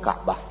mengagungkan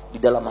Ka'bah di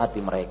dalam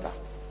hati mereka.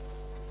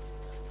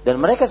 Dan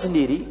mereka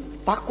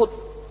sendiri takut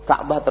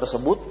Ka'bah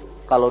tersebut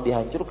kalau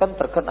dihancurkan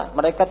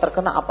mereka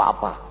terkena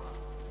apa-apa.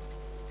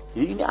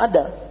 Jadi ini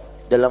ada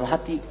dalam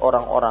hati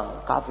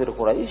orang-orang kafir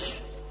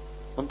Quraisy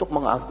untuk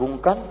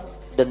mengagungkan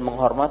dan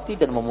menghormati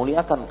dan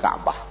memuliakan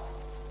Ka'bah.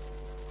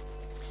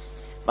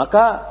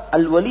 Maka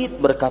Al-Walid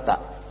berkata,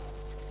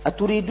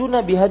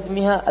 "Aturiduna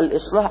bihadmiha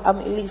al-islah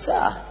am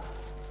ilisah?"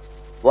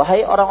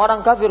 Wahai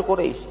orang-orang kafir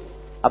Quraisy,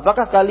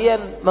 apakah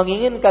kalian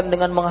menginginkan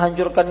dengan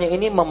menghancurkannya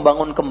ini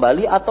membangun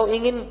kembali atau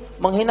ingin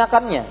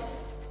menghinakannya?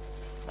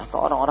 Maka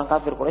orang-orang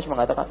kafir Quraisy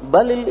mengatakan,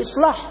 balil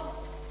islah.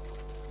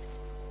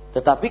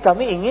 Tetapi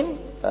kami ingin,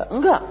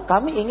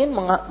 kami ingin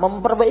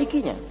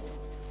memperbaikinya.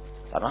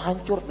 Karena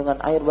hancur dengan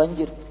air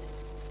banjir.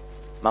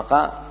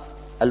 Maka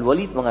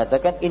Al-Walid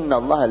mengatakan,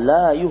 innallaha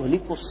la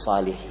yuhlikus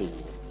salihin.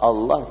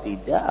 Allah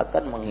tidak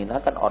akan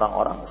menghinakan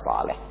orang-orang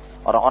saleh.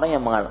 Orang-orang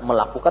yang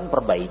melakukan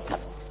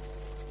perbaikan.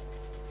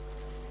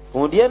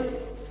 Kemudian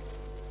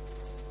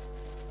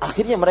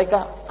akhirnya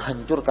mereka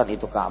hancurkan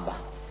itu Ka'bah.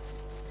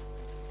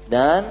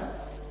 Dan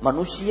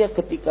manusia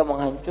ketika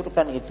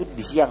menghancurkan itu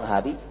di siang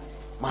hari,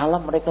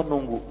 malam mereka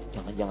nunggu.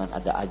 Jangan-jangan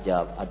ada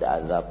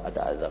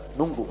azab.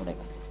 Nunggu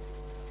mereka.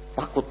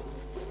 Takut.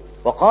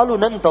 Wa qalu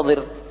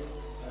nantadhir.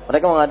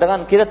 Mereka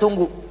mengatakan, kita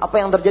tunggu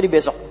apa yang terjadi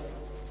besok.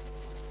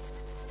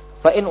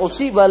 Fa in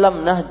usiba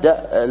lam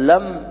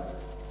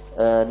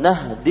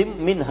nahdim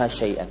minha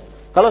syai'an.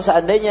 Kalau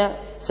seandainya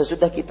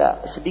sesudah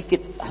kita sedikit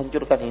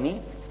hancurkan ini,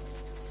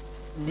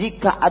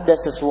 jika ada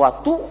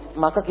sesuatu,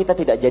 maka kita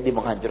tidak jadi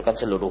menghancurkan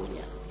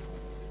seluruhnya.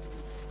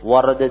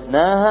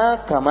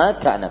 Waradadnaha kama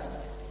kanat.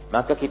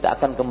 Maka kita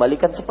akan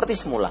kembalikan seperti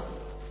semula.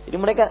 Jadi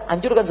mereka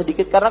hancurkan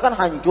sedikit karena kan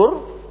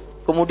hancur,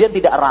 kemudian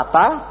tidak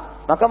rata,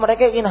 maka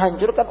mereka ingin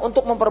hancurkan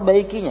untuk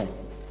memperbaikinya.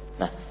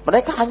 Nah,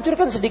 mereka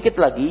hancurkan sedikit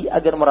lagi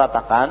agar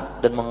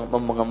meratakan dan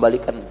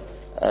mengembalikan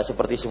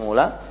seperti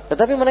semula,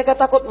 tetapi mereka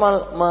takut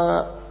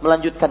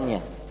melanjutkannya.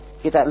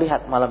 Kita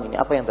lihat malam ini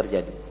apa yang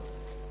terjadi.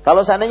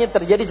 Kalau seandainya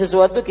terjadi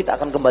sesuatu, kita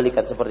akan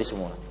kembalikan seperti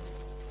semula.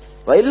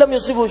 Wa illam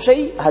yusibu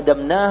syai'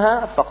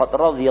 hadamnaha faqad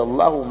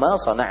radhiyallahu ma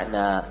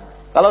sana'na.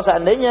 Kalau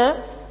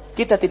seandainya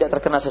kita tidak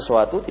terkena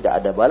sesuatu, tidak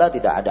ada bala,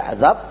 tidak ada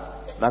azab,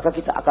 maka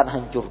kita akan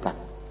hancurkan.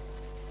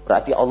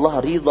 Berarti Allah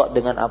ridha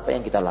dengan apa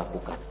yang kita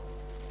lakukan.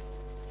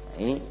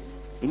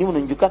 Ini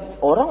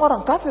menunjukkan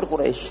orang-orang kafir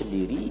Quraisy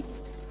sendiri,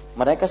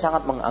 mereka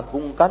sangat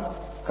mengagungkan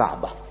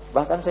Ka'bah.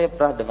 Bahkan saya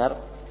pernah dengar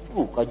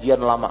kajian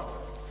lama,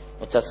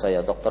 ustaz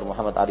saya Dr.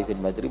 Muhammad Arifin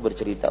Badri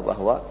bercerita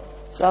bahwa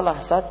salah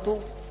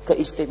satu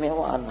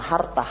keistimewaan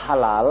harta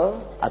halal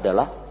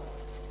adalah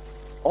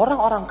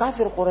orang-orang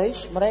kafir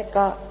Quraisy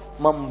mereka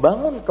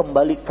membangun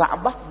kembali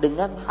Ka'bah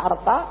dengan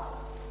harta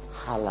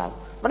halal.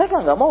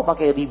 Mereka nggak mau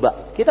pakai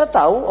riba. Kita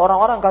tahu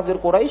orang-orang kafir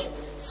Quraisy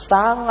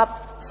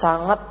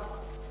sangat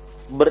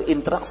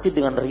berinteraksi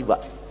dengan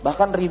riba.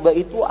 Bahkan riba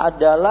itu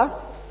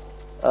adalah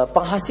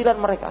penghasilan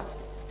mereka.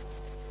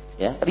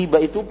 Ya, riba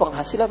itu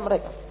penghasilan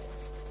mereka.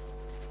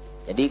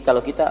 Jadi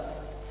kalau kita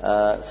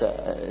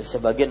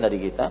sebagian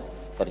dari kita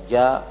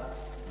kerja,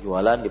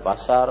 jualan di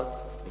pasar,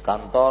 di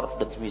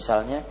kantor dan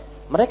semisalnya,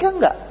 mereka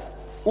enggak.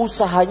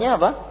 Usahanya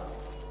apa?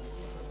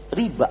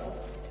 Riba.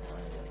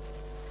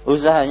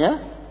 Usahanya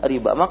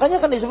riba.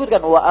 Makanya kan disebutkan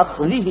wa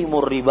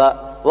akhdhihimur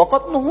riba wa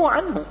qad nuhu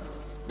anhu.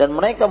 Dan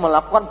mereka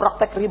melakukan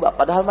praktek riba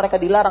padahal mereka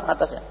dilarang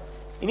atasnya.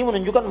 Ini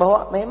menunjukkan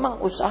bahwa memang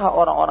usaha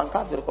orang-orang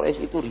kafir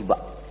Quraisy itu riba.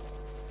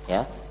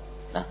 Ya.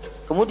 Nah,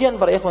 kemudian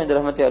para ikhwan yang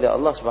dirahmati oleh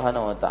Allah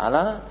Subhanahu wa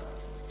taala,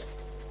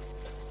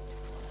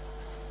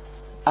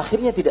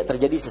 akhirnya tidak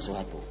terjadi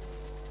sesuatu.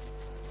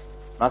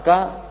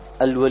 Maka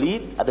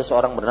Al-Walid, ada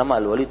seorang bernama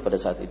Al-Walid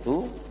pada saat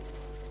itu.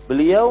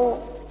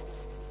 Beliau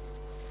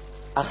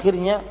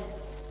akhirnya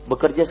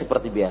bekerja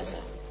seperti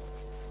biasa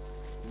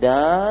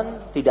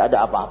dan tidak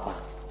ada apa-apa,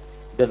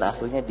 dan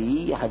akhirnya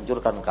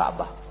dihancurkan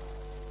Ka'bah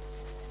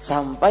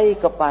sampai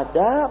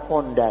kepada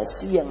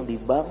pondasi yang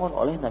dibangun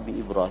oleh Nabi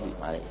Ibrahim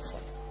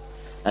alaihissalam.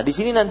 Nah, di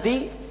sini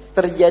nanti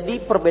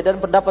terjadi perbedaan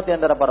pendapat di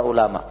antara para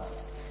ulama.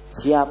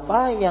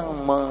 Siapa yang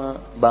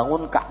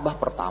membangun Ka'bah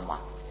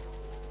pertama?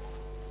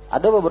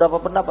 Ada beberapa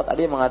pendapat.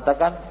 Ada yang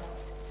mengatakan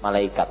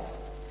malaikat,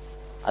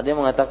 ada yang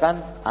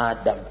mengatakan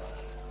Adam,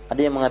 ada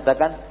yang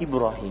mengatakan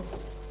Ibrahim.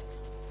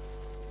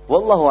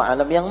 Wallahu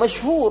a'lam, yang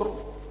masyhur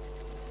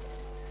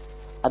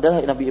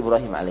adalah Nabi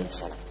Ibrahim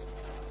alaihissalam.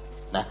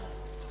 Nah,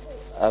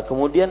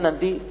 kemudian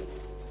nanti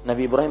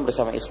Nabi Ibrahim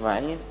bersama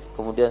Ismail.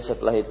 Kemudian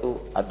setelah itu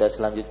ada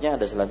selanjutnya.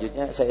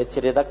 Saya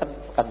ceritakan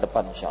pekan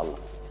depan insyaallah,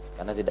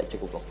 karena tidak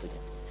cukup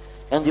waktunya.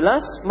 Yang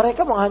jelas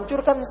mereka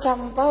menghancurkan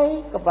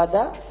sampai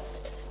kepada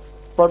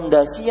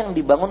pondasi yang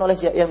dibangun oleh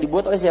yang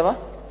dibuat oleh siapa?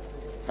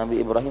 Nabi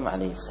Ibrahim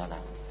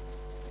alaihissalam.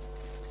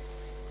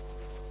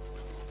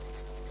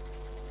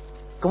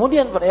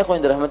 Kemudian para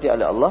ikhwan yang dirahmati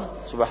oleh Allah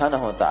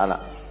Subhanahu wa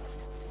taala,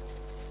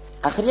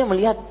 akhirnya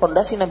melihat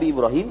pondasi Nabi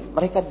Ibrahim,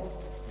 mereka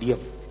diam.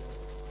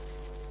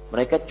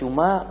 Mereka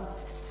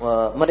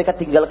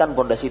tinggalkan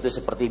pondasi itu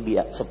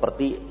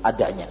seperti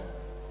adanya,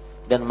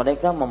 dan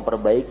mereka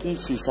memperbaiki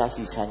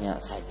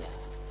sisa-sisanya saja.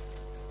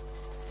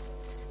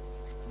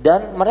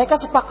 Dan mereka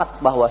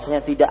sepakat bahwasanya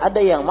tidak ada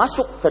yang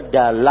masuk ke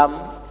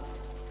dalam.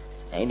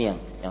 Nah, ini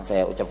yang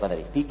saya ucapkan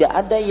tadi. Tidak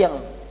ada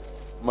yang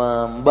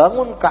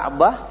membangun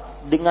Ka'bah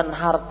dengan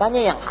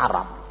hartanya yang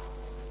haram.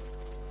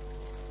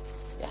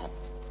 Ya,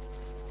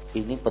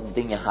 ini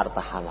pentingnya harta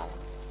halal.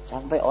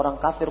 Sampai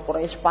orang kafir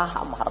Quraisy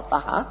paham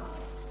harta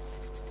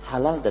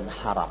halal dan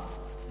haram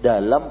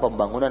dalam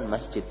pembangunan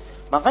masjid.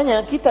 Makanya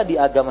kita di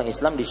agama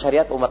Islam, di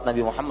syariat umat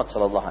Nabi Muhammad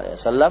SAW,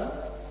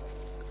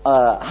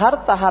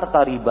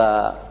 harta-harta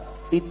riba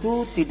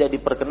itu tidak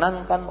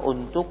diperkenankan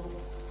untuk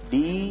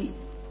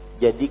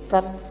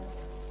dijadikan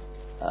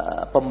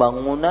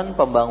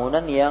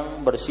pembangunan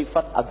yang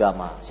bersifat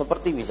agama,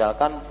 seperti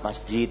misalkan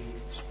masjid,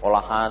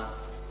 sekolahan,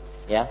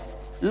 ya.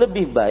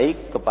 Lebih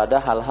baik kepada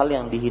hal-hal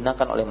yang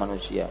dihinakan oleh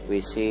manusia,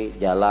 WC,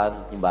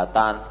 jalan,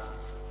 jembatan,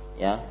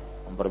 ya,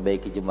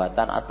 memperbaiki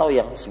jembatan atau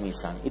yang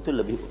semisal, itu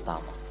lebih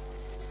utama.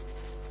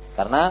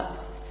 Karena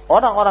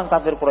orang-orang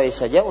kafir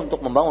Quraisy saja untuk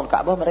membangun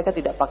Ka'bah mereka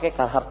tidak pakai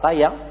harta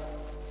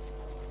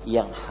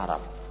yang haram.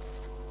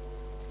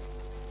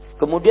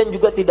 Kemudian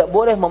juga tidak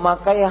boleh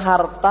memakai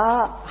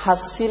harta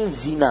hasil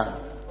zina.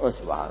 Oh,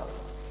 subhanallah.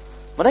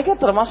 Mereka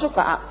termasuk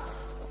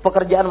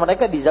pekerjaan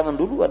mereka di zaman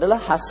dulu adalah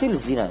hasil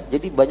zina.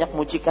 Jadi banyak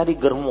mucikari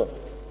germo.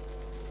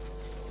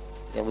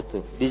 Ya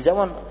betul. Di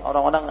zaman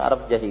orang-orang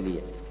Arab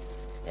jahiliyah.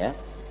 Ya.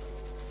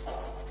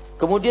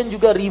 Kemudian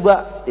juga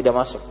riba tidak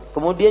masuk.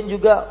 Kemudian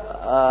juga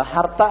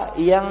harta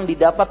yang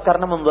didapat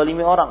karena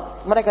menzalimi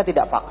orang, mereka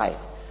tidak pakai.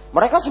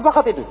 Mereka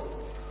sepakat itu,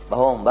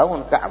 bahwa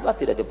membangun Ka'bah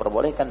tidak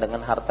diperbolehkan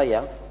dengan harta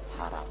yang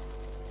haram.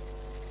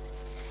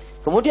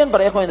 Kemudian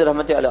para ikhwan yang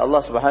dirahmati oleh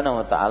Allah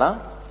Subhanahu wa taala,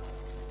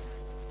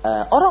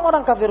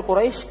 orang-orang kafir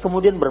Quraisy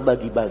kemudian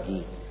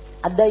berbagi-bagi.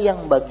 Ada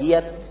yang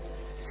bagian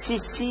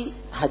sisi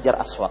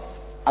Hajar Aswad,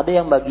 ada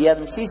yang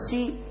bagian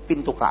sisi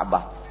pintu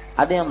Ka'bah,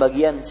 ada yang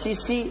bagian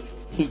sisi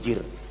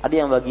Hijr, ada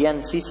yang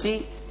bagian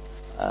sisi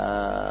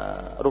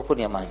Rukun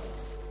Yaman.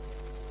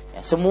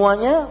 Ya,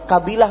 semuanya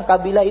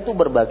kabilah-kabilah itu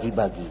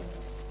berbagi-bagi,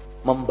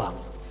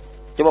 membangun.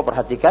 Coba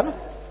perhatikan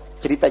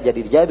cerita jadi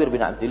Jabir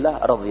bin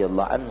Abdullah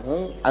radhiyallahu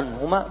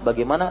anhuma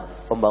bagaimana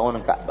pembangunan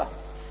Ka'bah.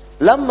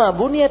 Lamma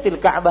buniyatil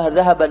Ka'bah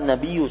dhahaba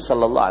an-nabiy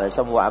sallallahu alaihi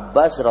wasallam wa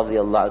Abbas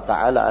radhiyallahu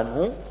taala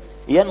anhu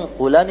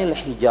yanqulanil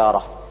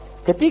hijarah.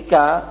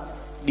 Ketika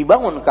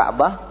dibangun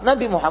Ka'bah,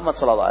 Nabi Muhammad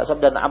sallallahu alaihi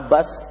wasallam dan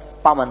Abbas,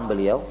 paman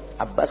beliau,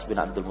 Abbas bin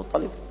Abdul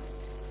Muttalib,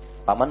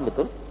 paman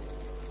betul?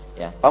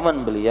 Ya,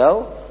 paman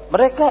beliau,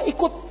 mereka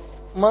ikut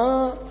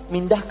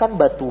memindahkan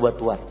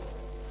batu-batuan.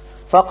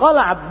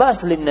 Faqala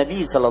Abbas lin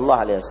Nabi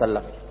sallallahu alaihi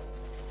wasallam.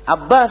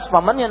 Abbas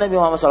pamannya Nabi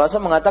Muhammad sallallahu alaihi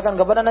wasallam mengatakan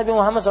kepada Nabi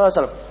Muhammad sallallahu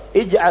alaihi wasallam,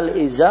 "Ij'al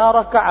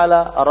izaraka ala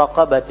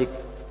raqabatik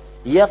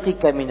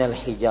yaqika minal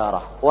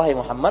hijarah." Wahai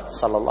Muhammad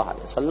sallallahu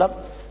alaihi wasallam,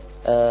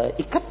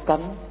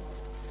 ikatkan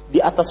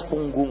di atas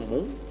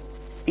punggungmu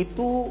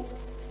itu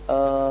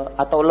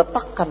atau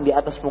letakkan di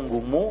atas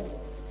punggungmu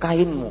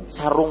kainmu,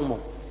 sarungmu,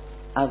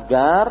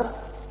 agar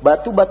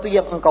batu-batu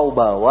yang engkau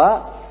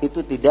bawa itu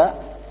tidak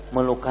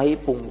melukai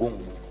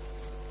punggungmu.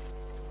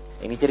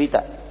 Ini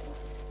cerita.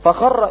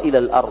 Fakharra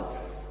ilal ard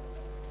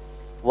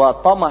wa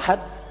tamahat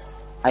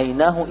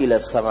ainahu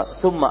ila sama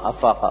thumma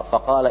afaqa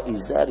faqala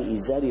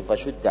izari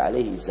fashudda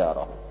alaihi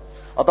izarahu.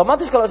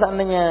 Otomatis kalau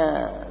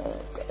seandainya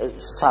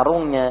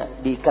sarungnya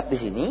diikat di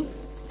sini,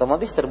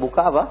 otomatis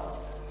terbuka apa?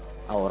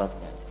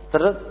 Auratnya.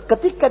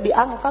 Ketika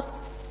diangkat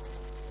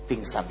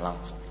pingsan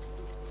langsung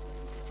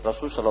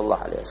Rasulullah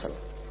sallallahu alaihi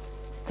wasallam.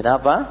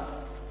 Kenapa?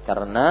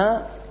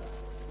 Karena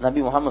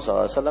Nabi Muhammad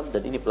SAW,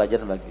 dan ini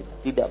pelajaran bagi kita,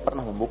 tidak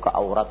pernah membuka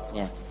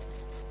auratnya.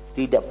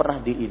 tidak pernah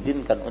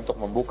diizinkan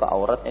untuk membuka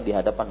auratnya di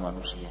hadapan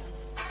manusia,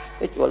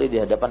 kecuali di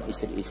hadapan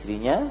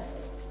istri-istrinya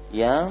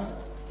yang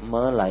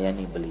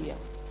melayani beliau.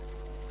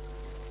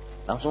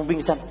 Langsung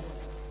pingsan.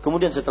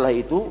 Kemudian setelah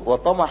itu wa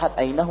tamahat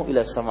ainahu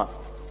ila sama,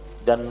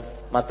 dan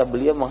mata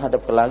beliau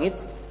menghadap ke langit.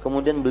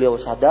 Kemudian beliau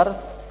sadar,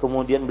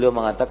 kemudian beliau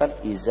mengatakan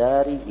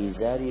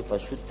izari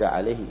fasudda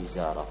alaihi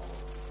izara.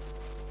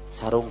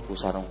 Sarungku,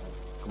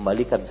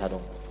 kembalikan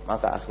sarung.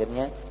 Maka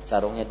akhirnya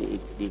sarungnya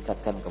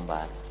diikatkan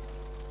kembali.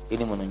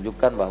 Ini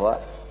menunjukkan bahwa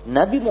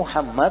Nabi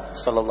Muhammad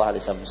SAW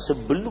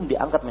sebelum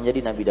diangkat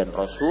menjadi Nabi dan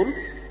Rasul,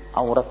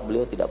 aurat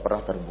beliau tidak pernah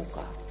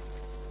terbuka.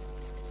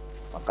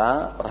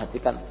 Maka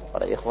perhatikan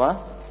para ikhwah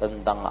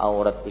tentang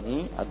aurat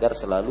ini agar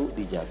selalu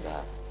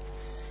dijaga.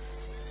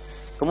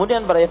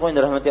 Kemudian para ikhwah yang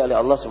dirahmati oleh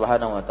Allah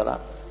Subhanahu wa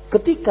taala,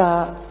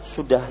 ketika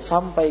sudah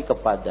sampai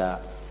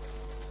kepada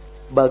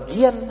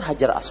bagian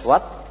Hajar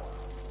Aswad,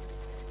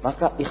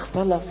 maka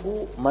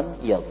ikhtalafu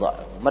man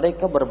yadha.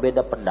 Mereka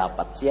berbeda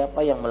pendapat siapa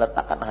yang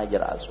meletakkan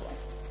Hajar Aswad.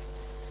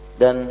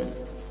 Dan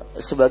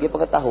sebagai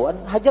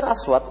pengetahuan, Hajar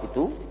Aswad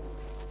itu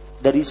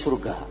dari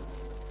surga.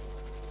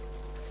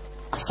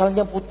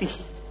 Asalnya putih,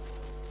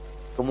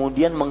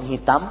 kemudian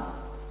menghitam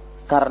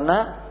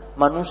karena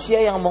manusia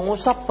yang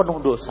mengusap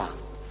penuh dosa.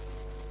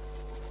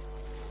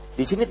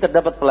 Di sini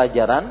terdapat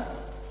pelajaran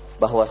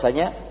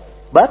bahwasanya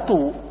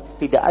batu,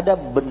 tidak ada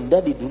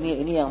benda di dunia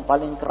ini yang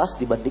paling keras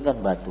dibandingkan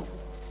batu.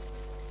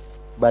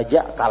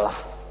 Baja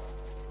kalah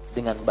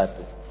dengan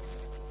batu.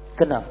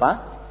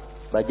 Kenapa?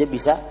 Baja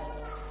bisa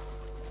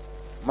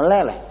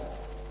meleleh.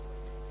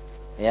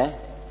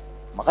 Ya.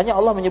 Makanya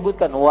Allah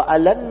menyebutkan wa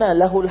alanna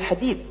lahul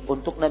hadid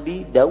untuk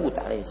Nabi Daud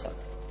alaihissalam.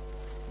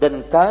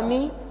 Dan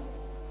kami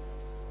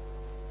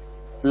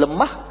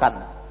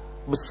lemahkan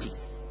besi,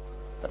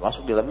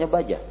 termasuk di dalamnya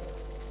baja.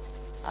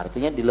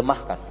 Artinya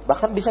dilemahkan,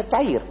 bahkan bisa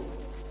cair.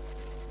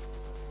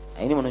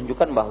 Nah, ini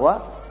menunjukkan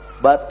bahwa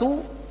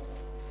batu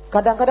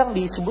kadang-kadang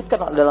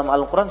disebutkan dalam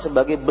Al-Quran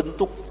sebagai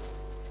bentuk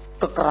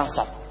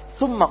kekerasan.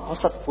 Tsumma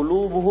qasat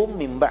qulubuhum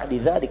min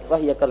ba'di dzalik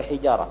fa hiya kal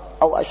hijarah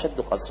aw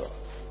ashaddu qaswa.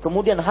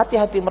 Kemudian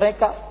hati-hati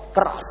mereka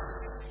keras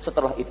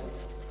setelah itu,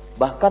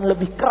 bahkan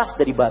lebih keras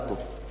dari batu.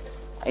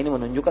 Nah, ini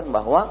menunjukkan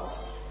bahwa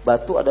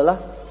batu adalah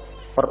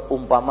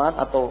perumpamaan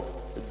atau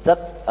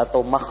zat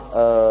atau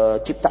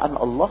ciptaan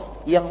Allah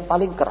yang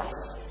paling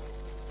keras.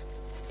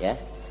 Ya,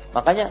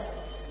 makanya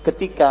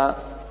ketika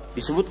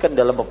disebutkan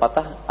dalam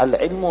pepatah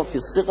al-ilmu fi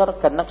shighar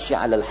kanaqshi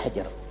 'alal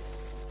hajar.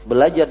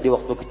 Belajar di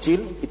waktu kecil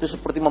itu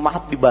seperti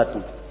memahat di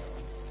batu.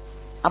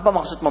 Apa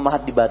maksud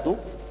memahat di batu?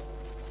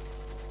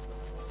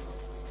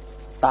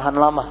 Tahan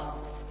lama.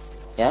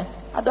 Ya,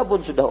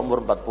 adapun sudah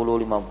umur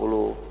 40,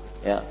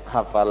 50, ya,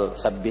 hafal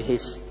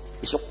sabbihis,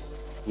 besok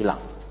hilang.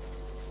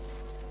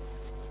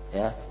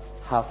 Ya,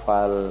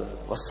 hafal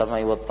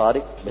was-sama'i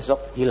wat-tariq,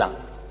 besok hilang.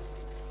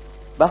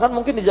 Bahkan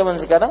mungkin di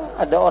zaman sekarang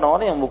ada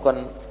orang-orang yang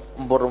bukan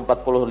umur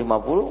 40,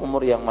 50,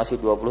 umur yang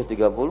masih 20,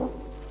 30,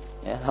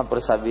 ya,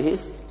 hampir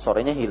sabbihis,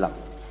 sorenya hilang.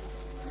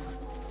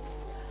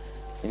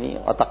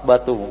 Ini otak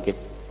batu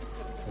mungkin.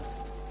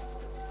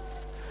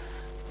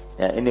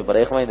 Ya, ini para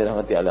ikhwan yang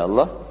dirahmati oleh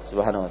Allah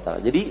Subhanahu wa taala.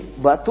 Jadi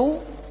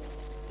batu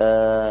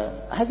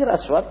Hajar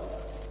Aswad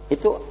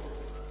itu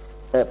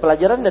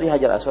pelajaran dari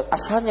Hajar Aswad,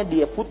 asalnya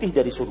dia putih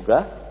dari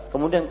surga,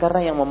 kemudian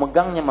karena yang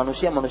memegangnya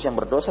manusia yang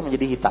berdosa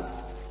menjadi hitam.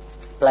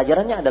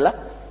 Pelajarannya adalah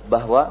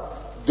bahwa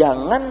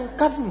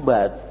jangankan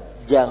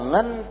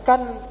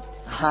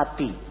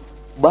hati,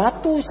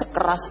 batu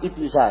sekeras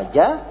itu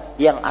saja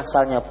yang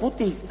asalnya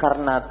putih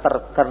karena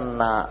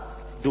terkena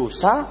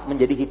dosa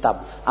menjadi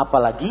hitam,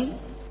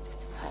 apalagi.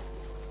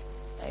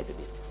 Nah, itu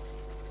dia.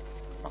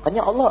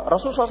 Makanya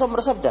Rasulullah SAW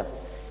bersabda,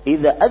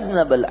 "Idza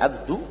aznabal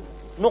 'abdu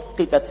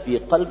nuqtitat fi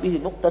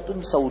qalbihi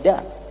nuqtatun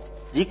sauda."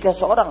 Jika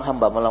seorang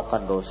hamba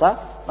melakukan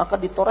dosa, maka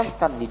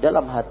ditorehkan di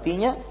dalam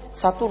hatinya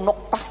satu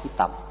noktah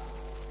hitam.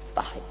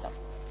 Noktah hitam.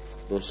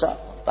 Dosa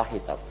noktah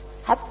hitam.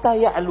 Hatta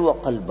ya'lu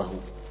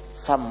qalbahu.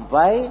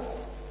 Sampai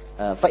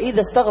fa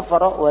idza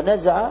istaghfara wa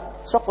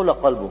naza'a saqula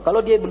qalbu.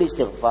 Kalau dia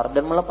beristighfar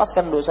dan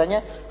melepaskan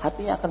dosanya,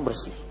 hatinya akan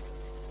bersih.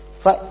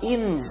 Fa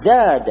in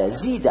zada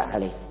zida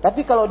alaih.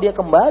 Tapi kalau dia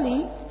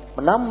kembali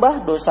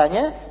menambah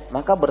dosanya,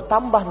 maka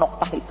bertambah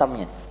noktah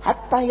hitamnya.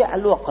 Hatta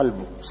ya'lu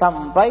qalbu.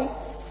 Sampai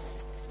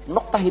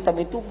noktah hitam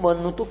itu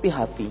menutupi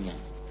hatinya.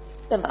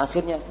 Dan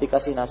akhirnya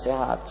dikasih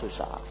nasihat,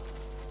 susah.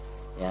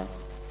 Ya.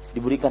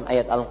 Diberikan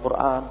ayat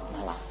Al-Quran,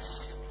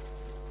 malas.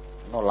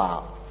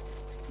 Nolak.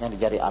 Yang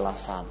dicari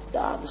alasan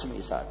dan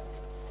semisal.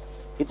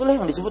 Itulah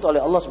yang disebut oleh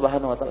Allah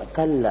Subhanahu wa taala,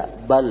 kalla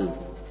bal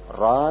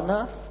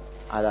rana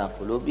ala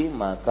qulubi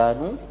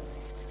makanu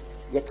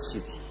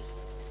yaksib.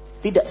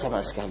 Tidak sama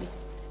sekali.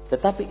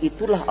 Tetapi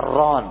itulah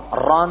ron.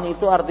 Ron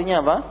itu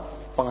artinya apa?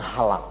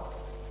 Penghalang.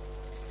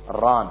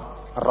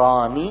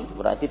 Rani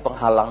berarti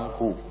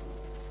penghalangku.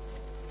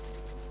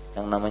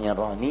 Yang namanya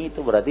Roni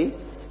itu berarti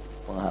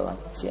penghalang.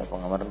 Siapa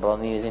ngamarin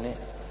Roni di sini?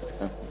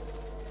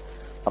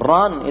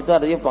 Ron itu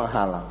artinya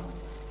penghalang.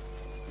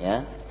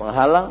 Ya,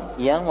 penghalang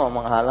yang mau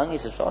menghalangi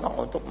seseorang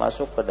untuk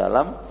masuk ke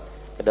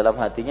dalam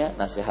hatinya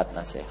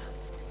nasihat-nasihat.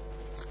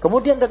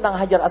 Kemudian tentang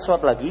Hajar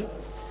Aswad lagi,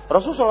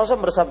 Rasulullah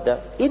SAW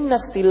bersabda, Inna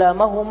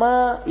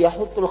stilamahuma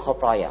yahutul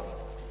khotaya.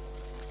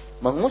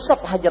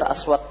 Mengusap Hajar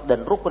Aswad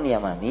dan rukun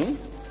Yamani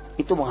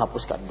itu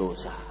menghapuskan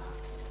dosa.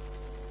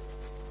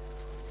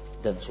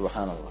 Dan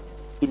subhanallah,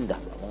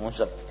 indah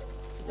mengusap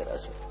Hajar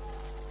Aswad.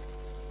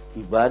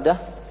 Ibadah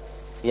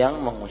yang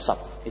mengusap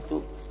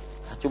itu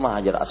cuma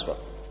Hajar Aswad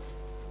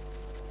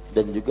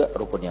dan juga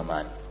rukun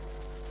Yamani,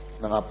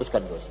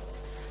 menghapuskan dosa.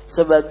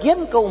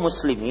 Sebagian kaum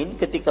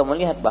muslimin ketika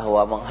melihat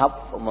bahwa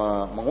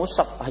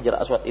mengusap Hajar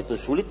Aswad itu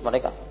sulit,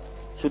 mereka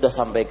sudah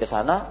sampai ke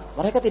sana,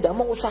 mereka tidak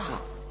mau usaha.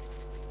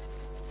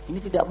 Ini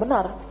tidak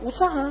benar,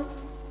 usaha.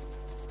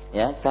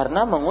 Ya,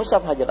 karena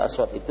mengusap Hajar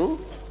Aswad itu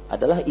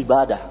adalah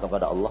ibadah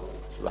kepada Allah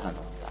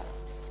Subhanahu wa taala.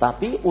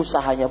 Tapi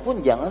usahanya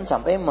pun jangan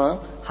sampai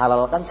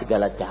menghalalkan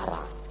segala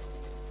cara.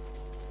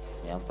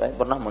 Ya, saya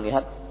pernah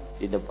melihat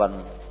di depan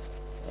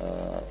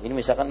ini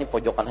misalkan ini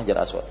pojokan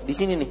Hajar Aswad. Di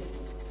sini nih,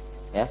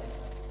 ya,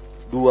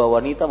 dua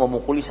wanita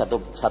memukuli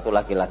satu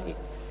laki-laki.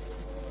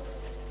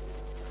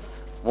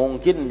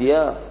 Mungkin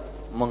dia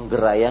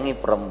menggerayangi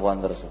perempuan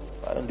tersebut,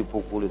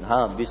 dipukulin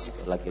habis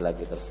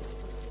laki-laki tersebut.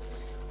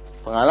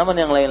 Pengalaman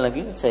yang lain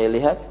lagi, saya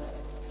lihat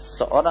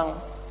seorang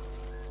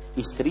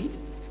istri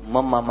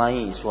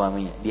memamai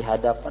suaminya di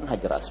hadapan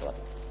Hajar Aswad.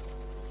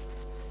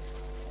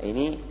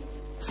 Ini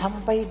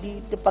sampai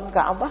di depan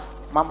Ka'bah,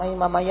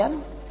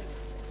 mamai-mamayan.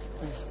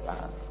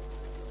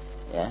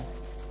 Ya.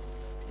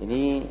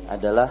 Ini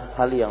adalah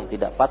hal yang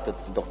tidak patut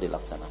untuk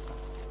dilaksanakan.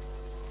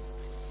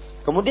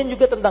 Kemudian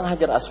juga tentang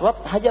Hajar Aswad.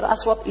 Hajar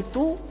Aswad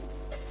itu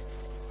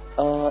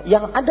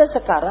yang ada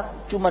sekarang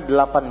cuma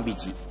 8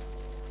 biji.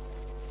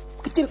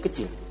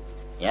 Kecil-kecil.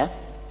 Ya,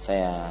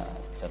 saya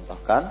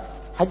contohkan.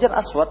 Hajar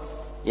Aswad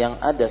yang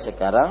ada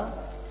sekarang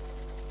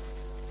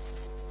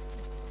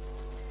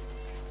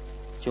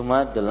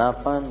cuma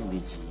 8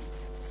 biji.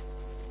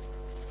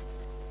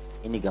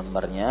 Ini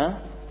gambarnya.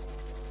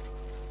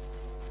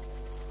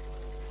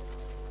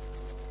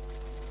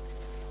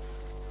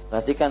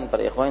 Perhatikan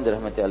para ikhwan yang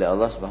dirahmati oleh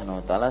Allah Subhanahu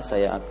wa taala,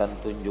 saya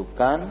akan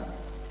tunjukkan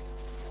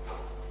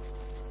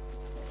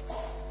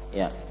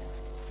ya.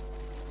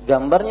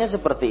 Gambarnya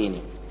seperti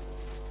ini.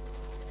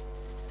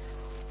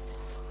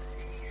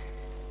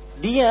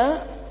 Dia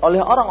oleh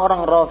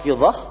orang-orang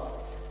Rafidhah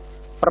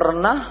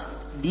pernah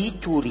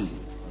dicuri.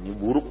 Ini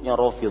buruknya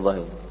Rafidhah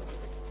ini.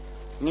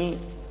 Ini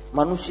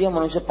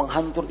manusia-manusia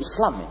penghancur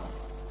Islam ya.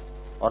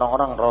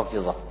 Orang-orang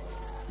Rafidhah.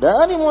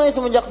 Dari mulai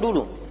semenjak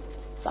dulu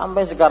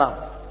sampai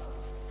sekarang.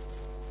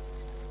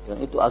 Dan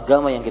itu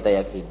agama yang kita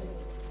yakini.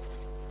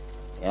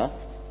 Ya.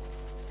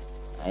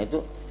 Nah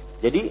itu.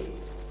 Jadi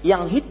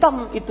yang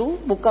hitam itu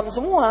bukan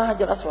semua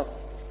Hajar Aswad.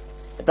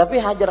 Tetapi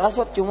Hajar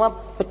Aswad cuma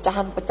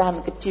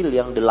pecahan-pecahan kecil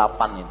yang 8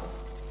 itu.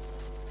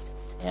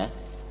 Ya.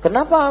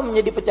 Kenapa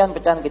menjadi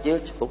pecahan-pecahan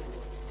kecil? Cukup.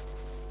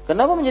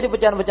 Kenapa menjadi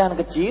pecahan-pecahan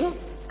kecil?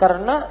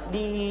 Karena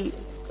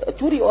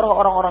dicuri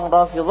orang-orang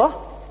Rafidhah,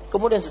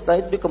 kemudian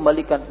setelah itu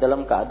dikembalikan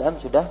dalam keadaan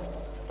sudah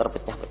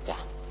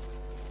terpecah-pecah.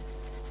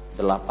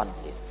 8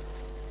 gitu.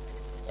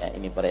 Ya,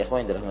 ini para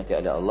ikhwan yang dirahmati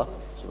oleh Allah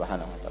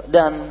Subhanahu wa taala.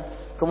 Dan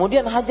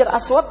kemudian Hajar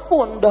Aswad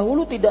pun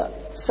dahulu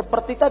tidak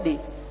seperti tadi,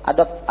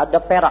 ada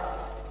perak.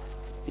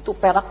 Itu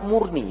perak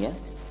murni ya.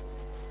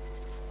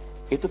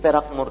 Itu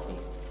perak murni.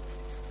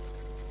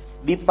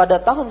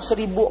 Pada tahun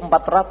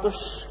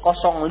 1405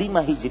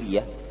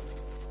 Hijriah,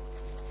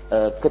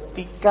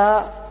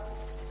 ketika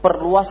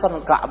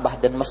perluasan Ka'bah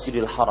dan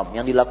Masjidil Haram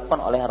yang dilakukan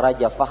oleh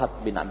Raja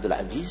Fahad bin Abdul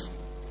Aziz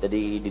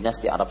dari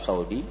dinasti Arab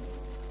Saudi,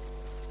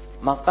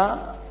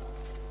 maka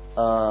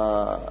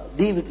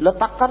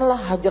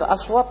diletakkanlah Hajar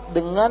Aswad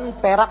dengan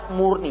perak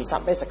murni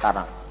sampai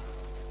sekarang.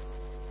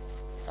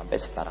 Sampai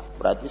sekarang.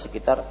 Berarti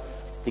sekitar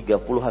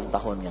 30-an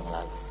tahun yang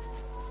lalu.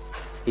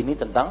 Ini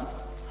tentang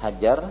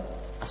Hajar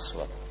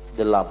Aswad. 8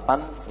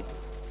 itu.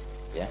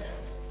 Ya.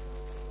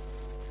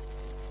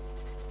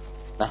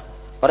 Nah,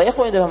 para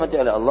ikhwan yang dirahmati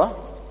oleh Allah,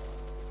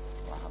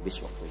 habis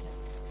waktunya.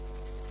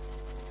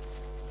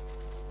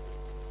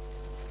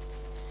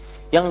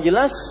 Yang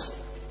jelas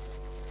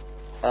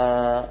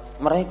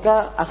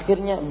mereka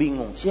akhirnya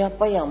bingung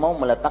siapa yang mau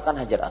meletakkan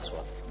Hajar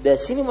Aswad.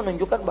 Dari sini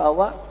menunjukkan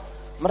bahwa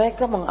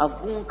mereka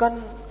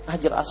mengagungkan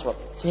Hajar Aswad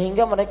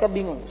sehingga mereka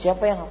bingung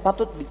siapa yang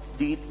patut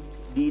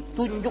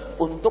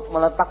ditunjuk untuk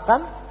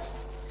meletakkan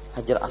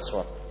Hajar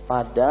Aswad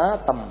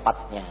pada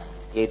tempatnya,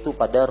 yaitu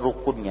pada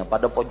rukunnya,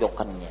 pada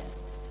pojokannya.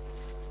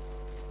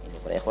 Ini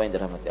para ikhwan yang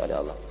dirahmati oleh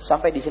Allah.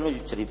 Sampai di sini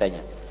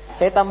ceritanya.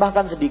 Saya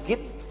tambahkan sedikit.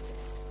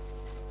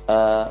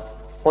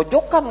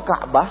 Pojokan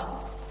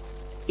Ka'bah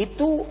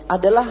itu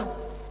adalah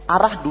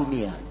arah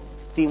dunia,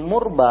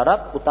 timur,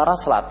 barat, utara,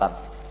 selatan.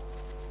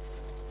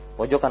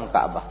 Pojokan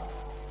Ka'bah.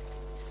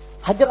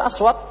 Hajar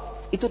Aswad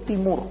itu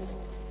timur.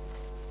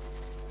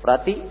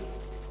 Berarti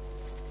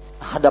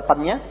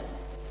hadapannya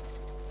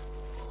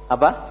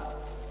apa?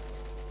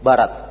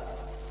 Barat.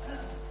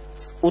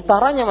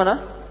 Utaranya mana?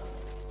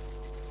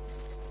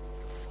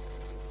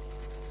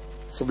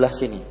 Sebelah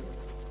sini.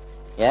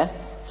 Ya,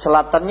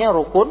 selatannya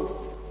rukun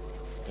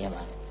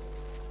Yaman.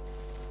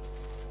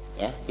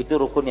 Ya, itu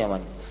rukun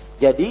Yaman.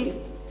 Jadi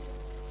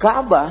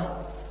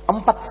Ka'bah 4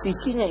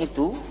 sisinya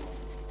itu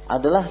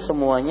adalah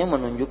semuanya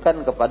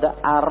menunjukkan kepada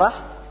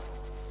arah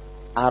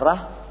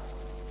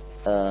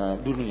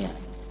dunia,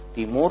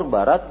 timur,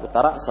 barat,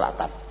 utara,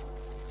 selatan.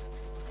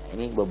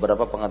 Ini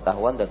beberapa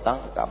pengetahuan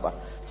tentang Ka'bah.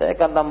 Saya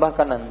akan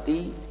tambahkan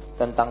nanti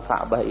tentang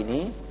Ka'bah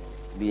ini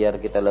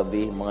biar kita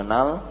lebih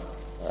mengenal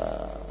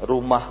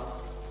rumah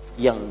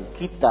yang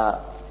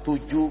kita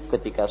tuju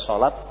ketika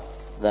sholat.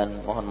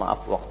 Dan mohon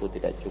maaf waktu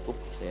tidak cukup,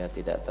 saya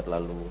tidak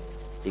terlalu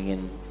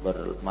ingin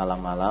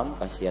bermalam-malam,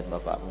 kasihan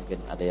Bapak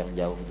mungkin ada yang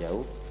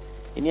jauh-jauh.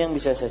 Ini yang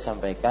bisa saya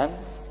sampaikan.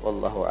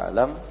 Wallahu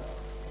a'lam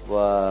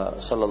wa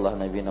sallallahu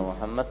nabiyana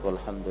Muhammad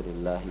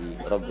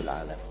walhamdulillahi rabbil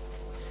alamin.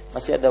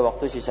 Masih ada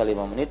waktu sisa 5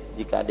 menit.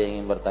 Jika ada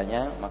yang ingin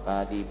bertanya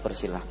maka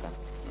dipersilahkan.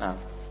 Nah,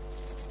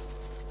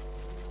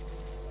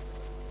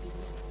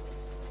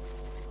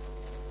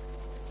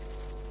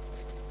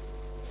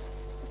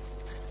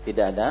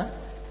 tidak ada.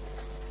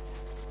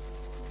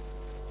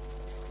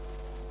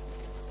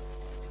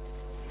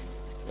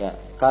 Ya,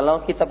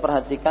 kalau kita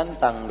perhatikan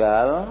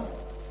tanggal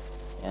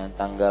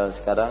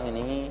sekarang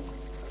ini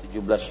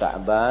 17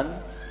 Sya'ban,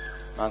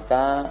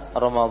 maka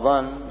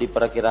Ramadan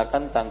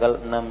diperkirakan tanggal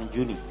 6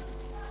 Juni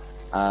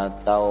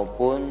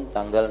ataupun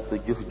tanggal 7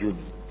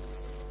 Juni.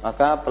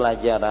 Maka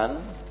pelajaran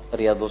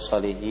Riyadhus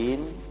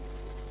Shalihin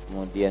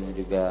kemudian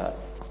juga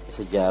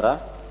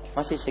sejarah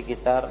masih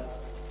sekitar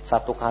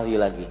 1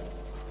 kali lagi.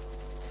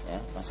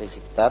 Ya, masih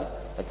sekitar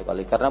 1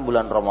 kali karena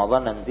bulan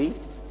Ramadan nanti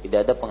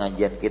tidak ada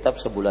pengajian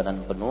kitab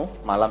sebulanan penuh,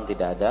 malam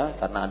tidak ada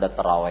karena ada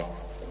tarawih.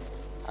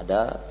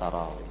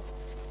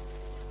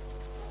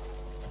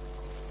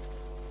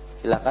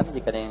 Silakan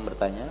jika ada yang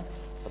bertanya.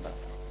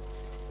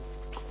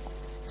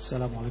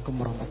 Assalamualaikum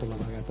warahmatullahi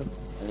wabarakatuh.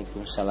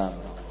 Waalaikumsalam.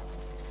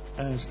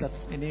 Ustaz,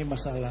 ini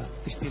masalah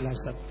istilah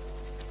Ustaz.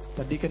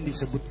 Tadi kan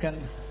disebutkan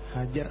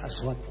Hajar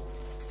Aswad.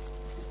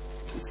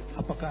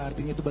 Apakah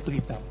artinya itu batu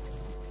hitam?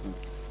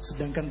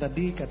 Sedangkan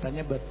tadi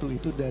katanya batu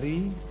itu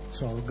dari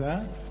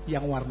surga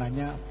yang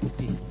warnanya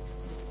putih.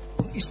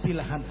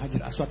 Pengistilahan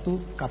Hajar Aswad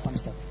itu kapan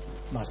Ustaz?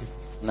 Masih.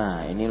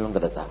 Nah, ini lu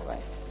enggak tahu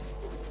ya.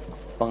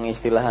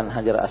 Pengistilahan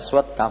Hajar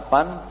Aswad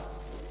kapan?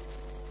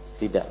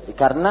 Tidak.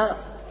 Karena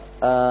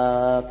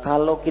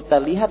kalau kita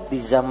lihat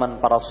di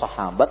zaman para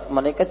sahabat,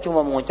 mereka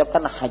cuma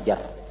mengucapkan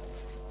hajar,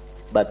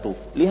 batu.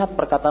 Lihat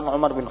perkataan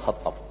Umar bin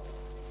Khattab.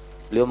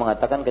 Beliau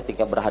mengatakan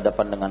ketika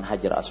berhadapan dengan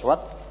Hajar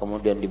Aswad,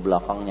 kemudian di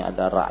belakangnya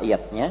ada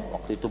rakyatnya.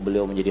 Waktu itu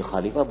beliau menjadi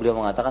khalifah.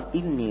 Beliau mengatakan,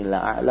 Inni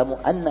la'alamu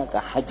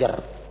annaka hajar,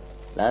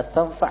 la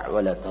tanfa'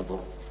 wa la tadur.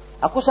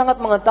 Aku sangat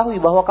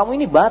mengetahui bahwa kamu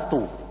ini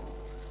batu,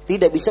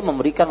 tidak bisa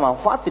memberikan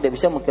manfaat, tidak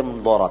bisa mungkin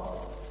mudarat.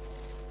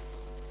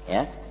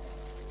 Ya.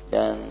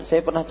 Dan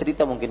saya pernah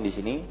cerita mungkin di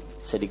sini,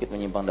 sedikit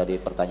menyimpang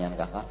dari pertanyaan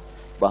kakak,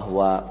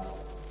 bahwa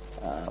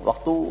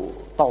waktu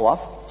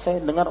tawaf, saya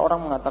dengar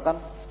orang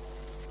mengatakan,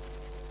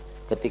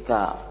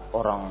 ketika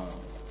orang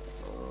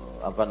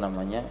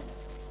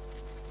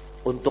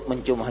untuk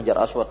mencium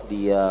Hajar Aswad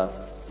dia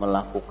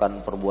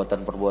melakukan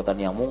perbuatan-perbuatan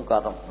yang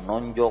mungkar,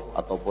 menonjok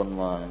ataupun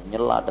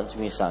menyela dan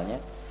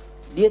semisalnya,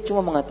 dia cuma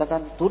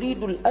mengatakan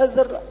turidul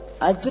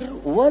ajr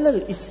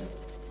walal ism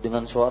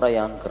dengan suara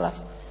yang keras.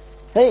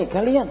 Hei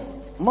kalian,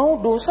 mau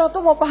dosa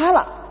atau mau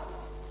pahala?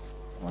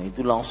 Nah,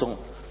 itu langsung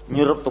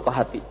nyerep tuh ke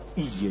hati.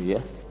 Iya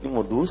ya, ini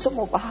mau dosa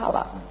mau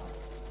pahala.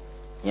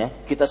 Ya,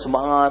 kita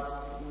semangat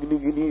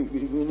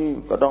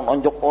gini, kadang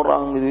nonjok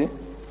orang gitu ya.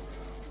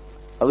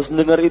 Habis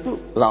dengar itu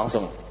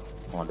langsung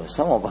mau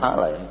dosa mau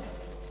pahala ya.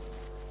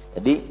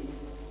 Jadi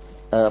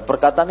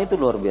perkataan itu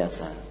luar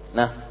biasa.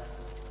 Nah,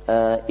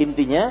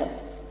 intinya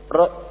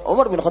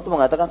Umar bin Khattab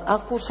mengatakan,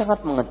 aku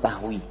sangat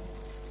mengetahui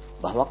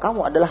bahwa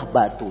kamu adalah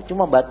batu,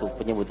 cuma batu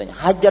penyebutannya.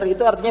 Hajar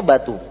itu artinya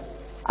batu,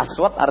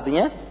 Aswad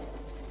artinya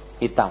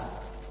hitam,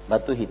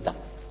 batu hitam.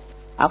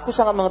 Aku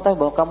sangat mengetahui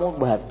bahwa kamu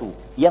batu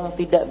yang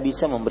tidak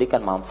bisa memberikan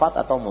manfaat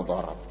atau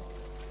mudarat.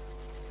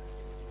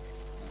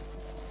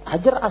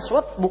 Hajar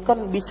Aswad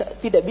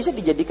tidak bisa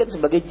dijadikan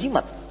sebagai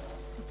jimat.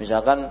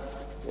 Misalkan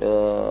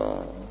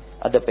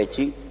ada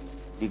peci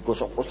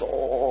digosok-gosok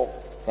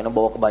karena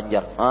bawa ke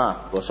Banjar.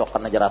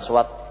 Gosokkan Hajar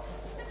Aswad.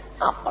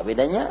 Apa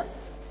bedanya?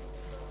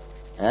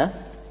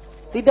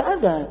 Tidak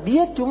ada.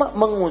 Dia cuma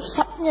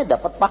mengusapnya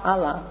dapat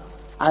pahala.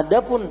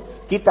 Adapun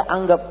kita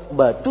anggap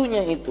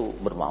batunya itu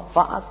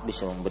bermanfaat,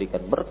 bisa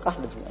memberikan berkah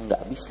dan enggak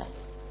bisa.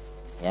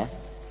 Ya.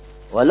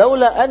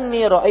 Walaula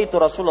anni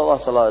ra'aitu Rasulullah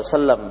sallallahu alaihi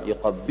wasallam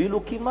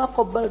yuqabbiluki ma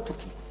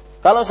qabbaltuki.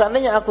 Kalau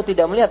seandainya aku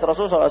tidak melihat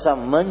Rasulullah SAW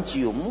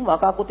menciummu,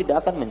 maka aku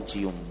tidak akan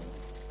menciummu.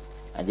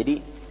 Nah,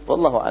 jadi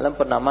wallahu alam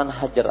penamaan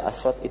Hajar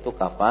Aswad itu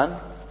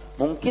kapan?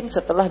 Mungkin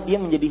setelah dia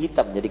menjadi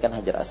hitam, jadikan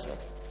Hajar Aswad.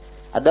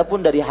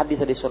 Adapun dari hadis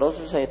Rasulullah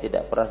saya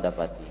tidak pernah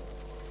dapati.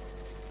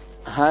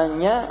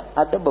 Hanya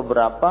ada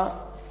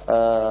beberapa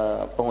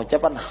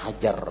pengucapan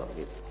hajar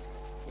gitu.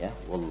 Ya,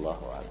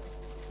 wallahu a'lam.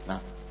 Nah,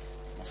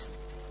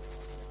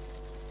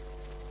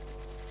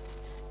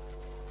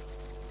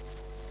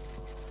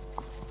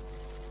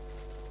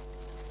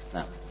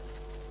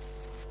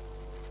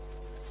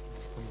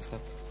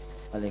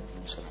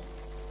 Waalaikumsalam.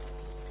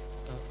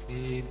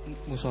 di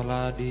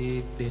musola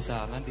di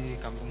desa, di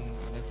kampung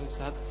itu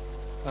saat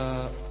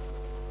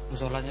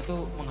musolanya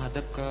tuh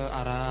menghadap ke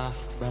arah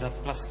barat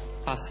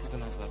pas itu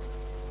Ustaz.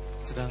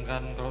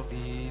 Sedangkan kalau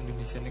di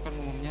Indonesia ini kan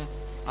umumnya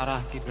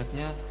arah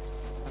kiblatnya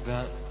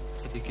agak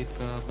sedikit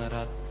ke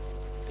barat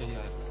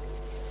daya.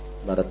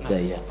 Barat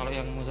daya. Kalau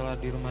yang musola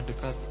di rumah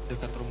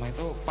dekat rumah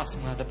itu pas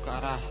menghadap ke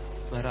arah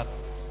barat,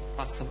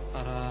 pas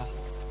arah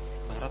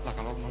barat lah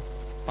kalau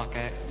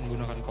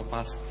menggunakan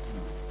kompas.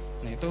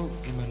 Nah itu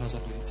gimana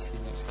Ustaz?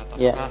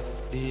 Apakah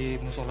di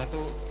musola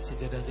itu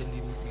sejadahnya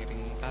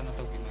dimiringkan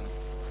atau gimana?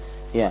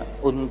 Ya,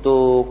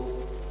 untuk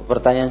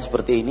pertanyaan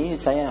seperti ini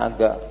saya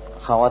agak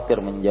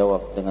khawatir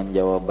menjawab dengan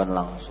jawaban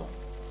langsung.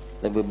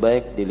 Lebih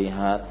baik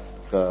dilihat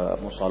ke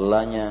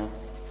musolanya,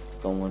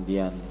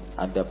 kemudian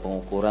ada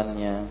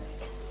pengukurannya,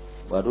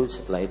 baru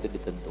setelah itu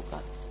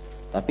ditentukan.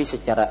 Tapi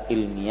secara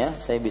ilmiah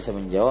saya bisa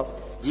menjawab,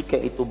 jika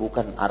itu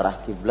bukan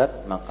arah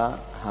kiblat maka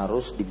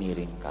harus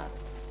dimiringkan.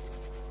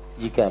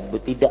 Jika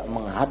tidak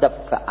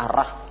menghadap ke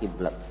arah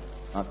kiblat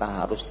maka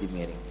harus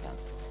dimiringkan.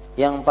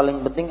 Yang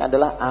paling penting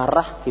adalah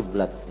arah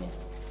kiblatnya,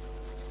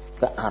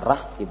 ke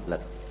arah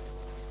kiblat.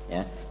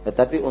 Ya,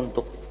 tetapi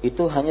untuk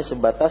itu hanya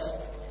sebatas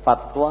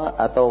fatwa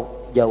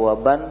atau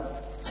jawaban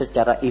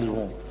secara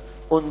ilmu.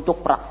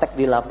 Untuk praktek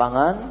di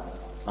lapangan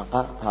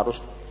maka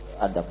harus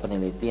ada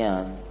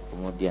penelitian,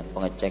 kemudian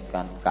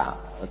pengecekan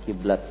ke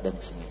kiblat dan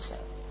semisal.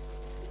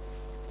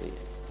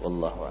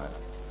 Wallahu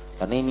a'lam.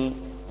 Karena ini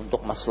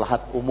untuk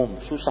maslahat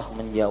umum, susah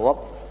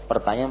menjawab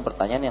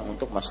pertanyaan-pertanyaan yang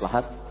untuk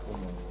maslahat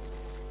umum.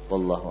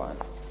 Wallahu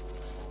a'lam.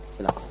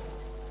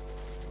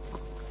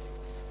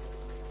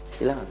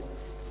 Silakan.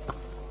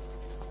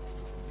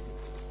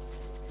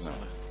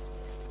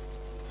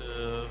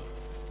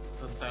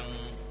 Tentang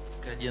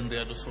kajian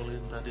Riyadhus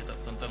Shalihin tadi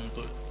tentang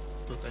untuk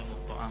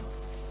taimut ta'am.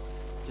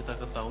 Kita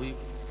ketahui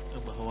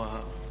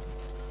bahwa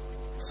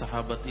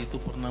sahabat itu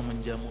pernah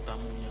menjamu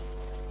tamunya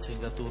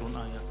sehingga turun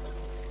ayat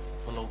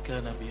walau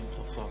kana bihim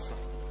khassasah.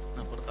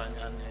 Nah,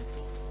 pertanyaannya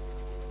itu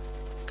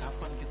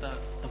kapan kita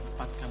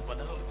tempatkan,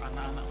 padahal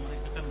anak-anak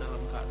mereka kan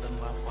dalam keadaan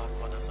wafat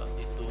pada saat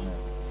itu,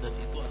 dan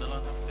itu adalah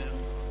nafkah yang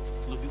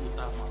lebih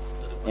utama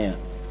daripada.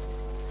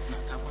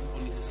 Nah, kapan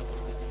kondisi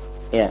seperti itu?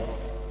 Ya.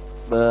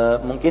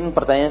 Mungkin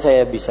pertanyaan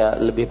saya bisa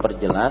lebih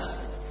perjelas,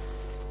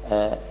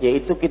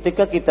 yaitu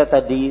ketika kita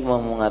tadi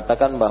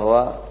mengatakan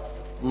bahwa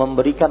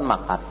memberikan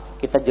makan,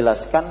 kita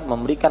jelaskan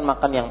memberikan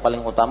makan yang paling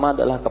utama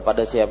adalah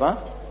kepada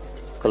siapa?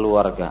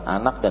 Keluarga,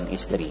 anak dan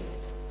istri.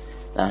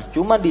 Nah,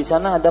 cuma di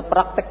sana ada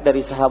praktek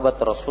dari sahabat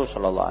Rasul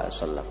sallallahu alaihi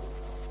wasallam.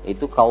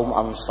 Itu kaum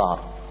Ansar.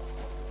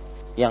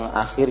 Yang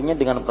akhirnya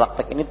dengan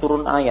praktek ini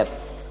turun ayat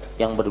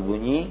yang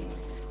berbunyi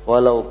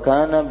walau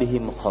kana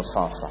bihim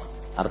khassasah.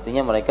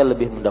 Artinya mereka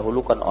lebih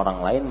mendahulukan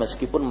orang lain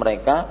meskipun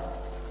mereka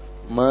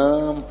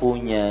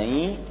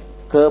mempunyai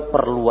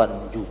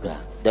keperluan juga.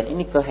 Dan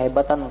ini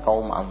kehebatan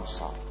kaum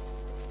Ansar.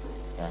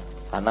 Ya,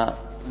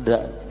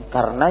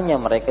 karenanya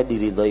mereka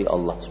diridhai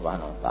Allah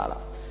Subhanahu wa taala.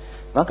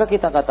 Maka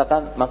kita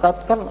katakan,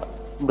 maka kan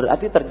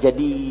berarti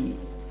terjadi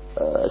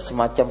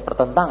semacam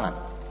pertentangan,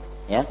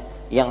 ya.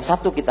 Yang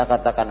satu kita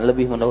katakan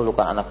lebih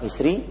mendahulukan anak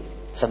istri,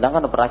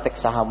 sedangkan praktek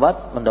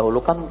sahabat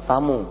mendahulukan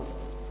tamu.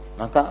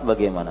 Maka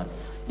bagaimana?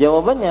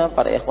 Jawabannya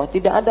para ikhwah,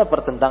 tidak ada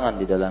pertentangan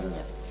di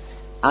dalamnya.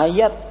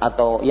 Ayat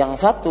atau yang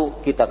satu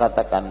kita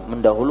katakan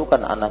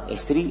mendahulukan anak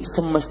istri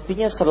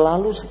semestinya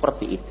selalu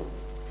seperti itu.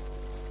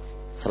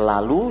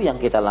 Selalu yang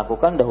kita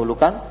lakukan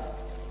dahulukan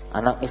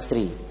anak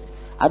istri.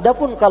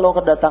 Adapun kalau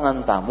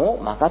kedatangan tamu,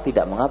 maka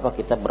tidak mengapa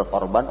kita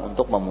berkorban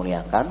untuk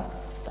memuliakan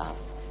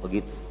tamu.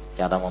 Begitu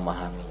cara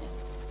memahaminya.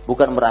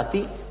 Bukan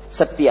berarti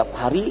setiap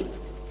hari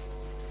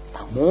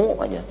tamu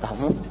aja,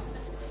 tamu.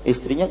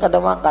 Istrinya kada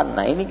makan.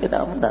 Nah, ini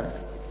tidak benar.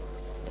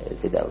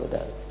 Tidak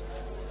benar.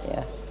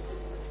 Ya.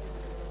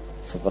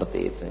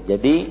 Seperti itu.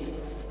 Jadi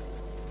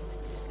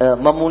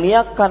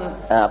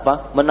memuliakan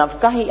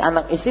menafkahi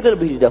anak istri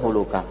lebih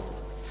didahulukan.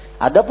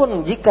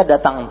 Adapun jika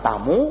datang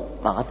tamu,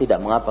 maka tidak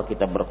mengapa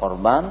kita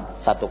berkorban,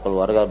 satu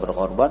keluarga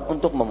berkorban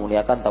untuk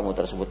memuliakan tamu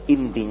tersebut.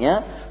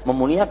 Intinya,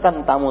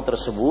 memuliakan tamu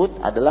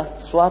tersebut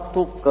adalah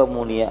suatu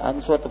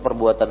kemuliaan, suatu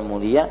perbuatan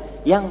mulia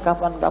yang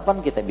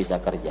kapan-kapan kita bisa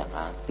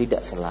kerjakan,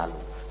 tidak selalu.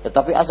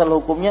 Tetapi asal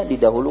hukumnya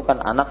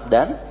didahulukan anak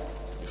dan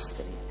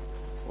istri.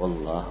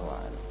 Wallahu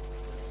a'lam.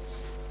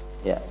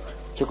 Ya,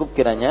 cukup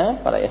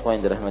kiranya para ikhwan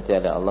yang dirahmati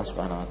oleh Allah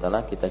Subhanahu wa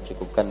taala, kita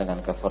cukupkan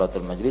dengan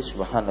kafaratul majlis.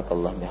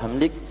 Subhanakallah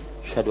bihamdik,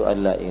 asyhadu an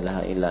la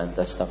ilaha illa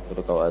anta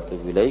astaghfiruka wa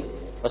atubu ilaik.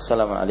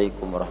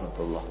 Wassalamualaikum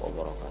warahmatullahi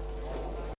wabarakatuh.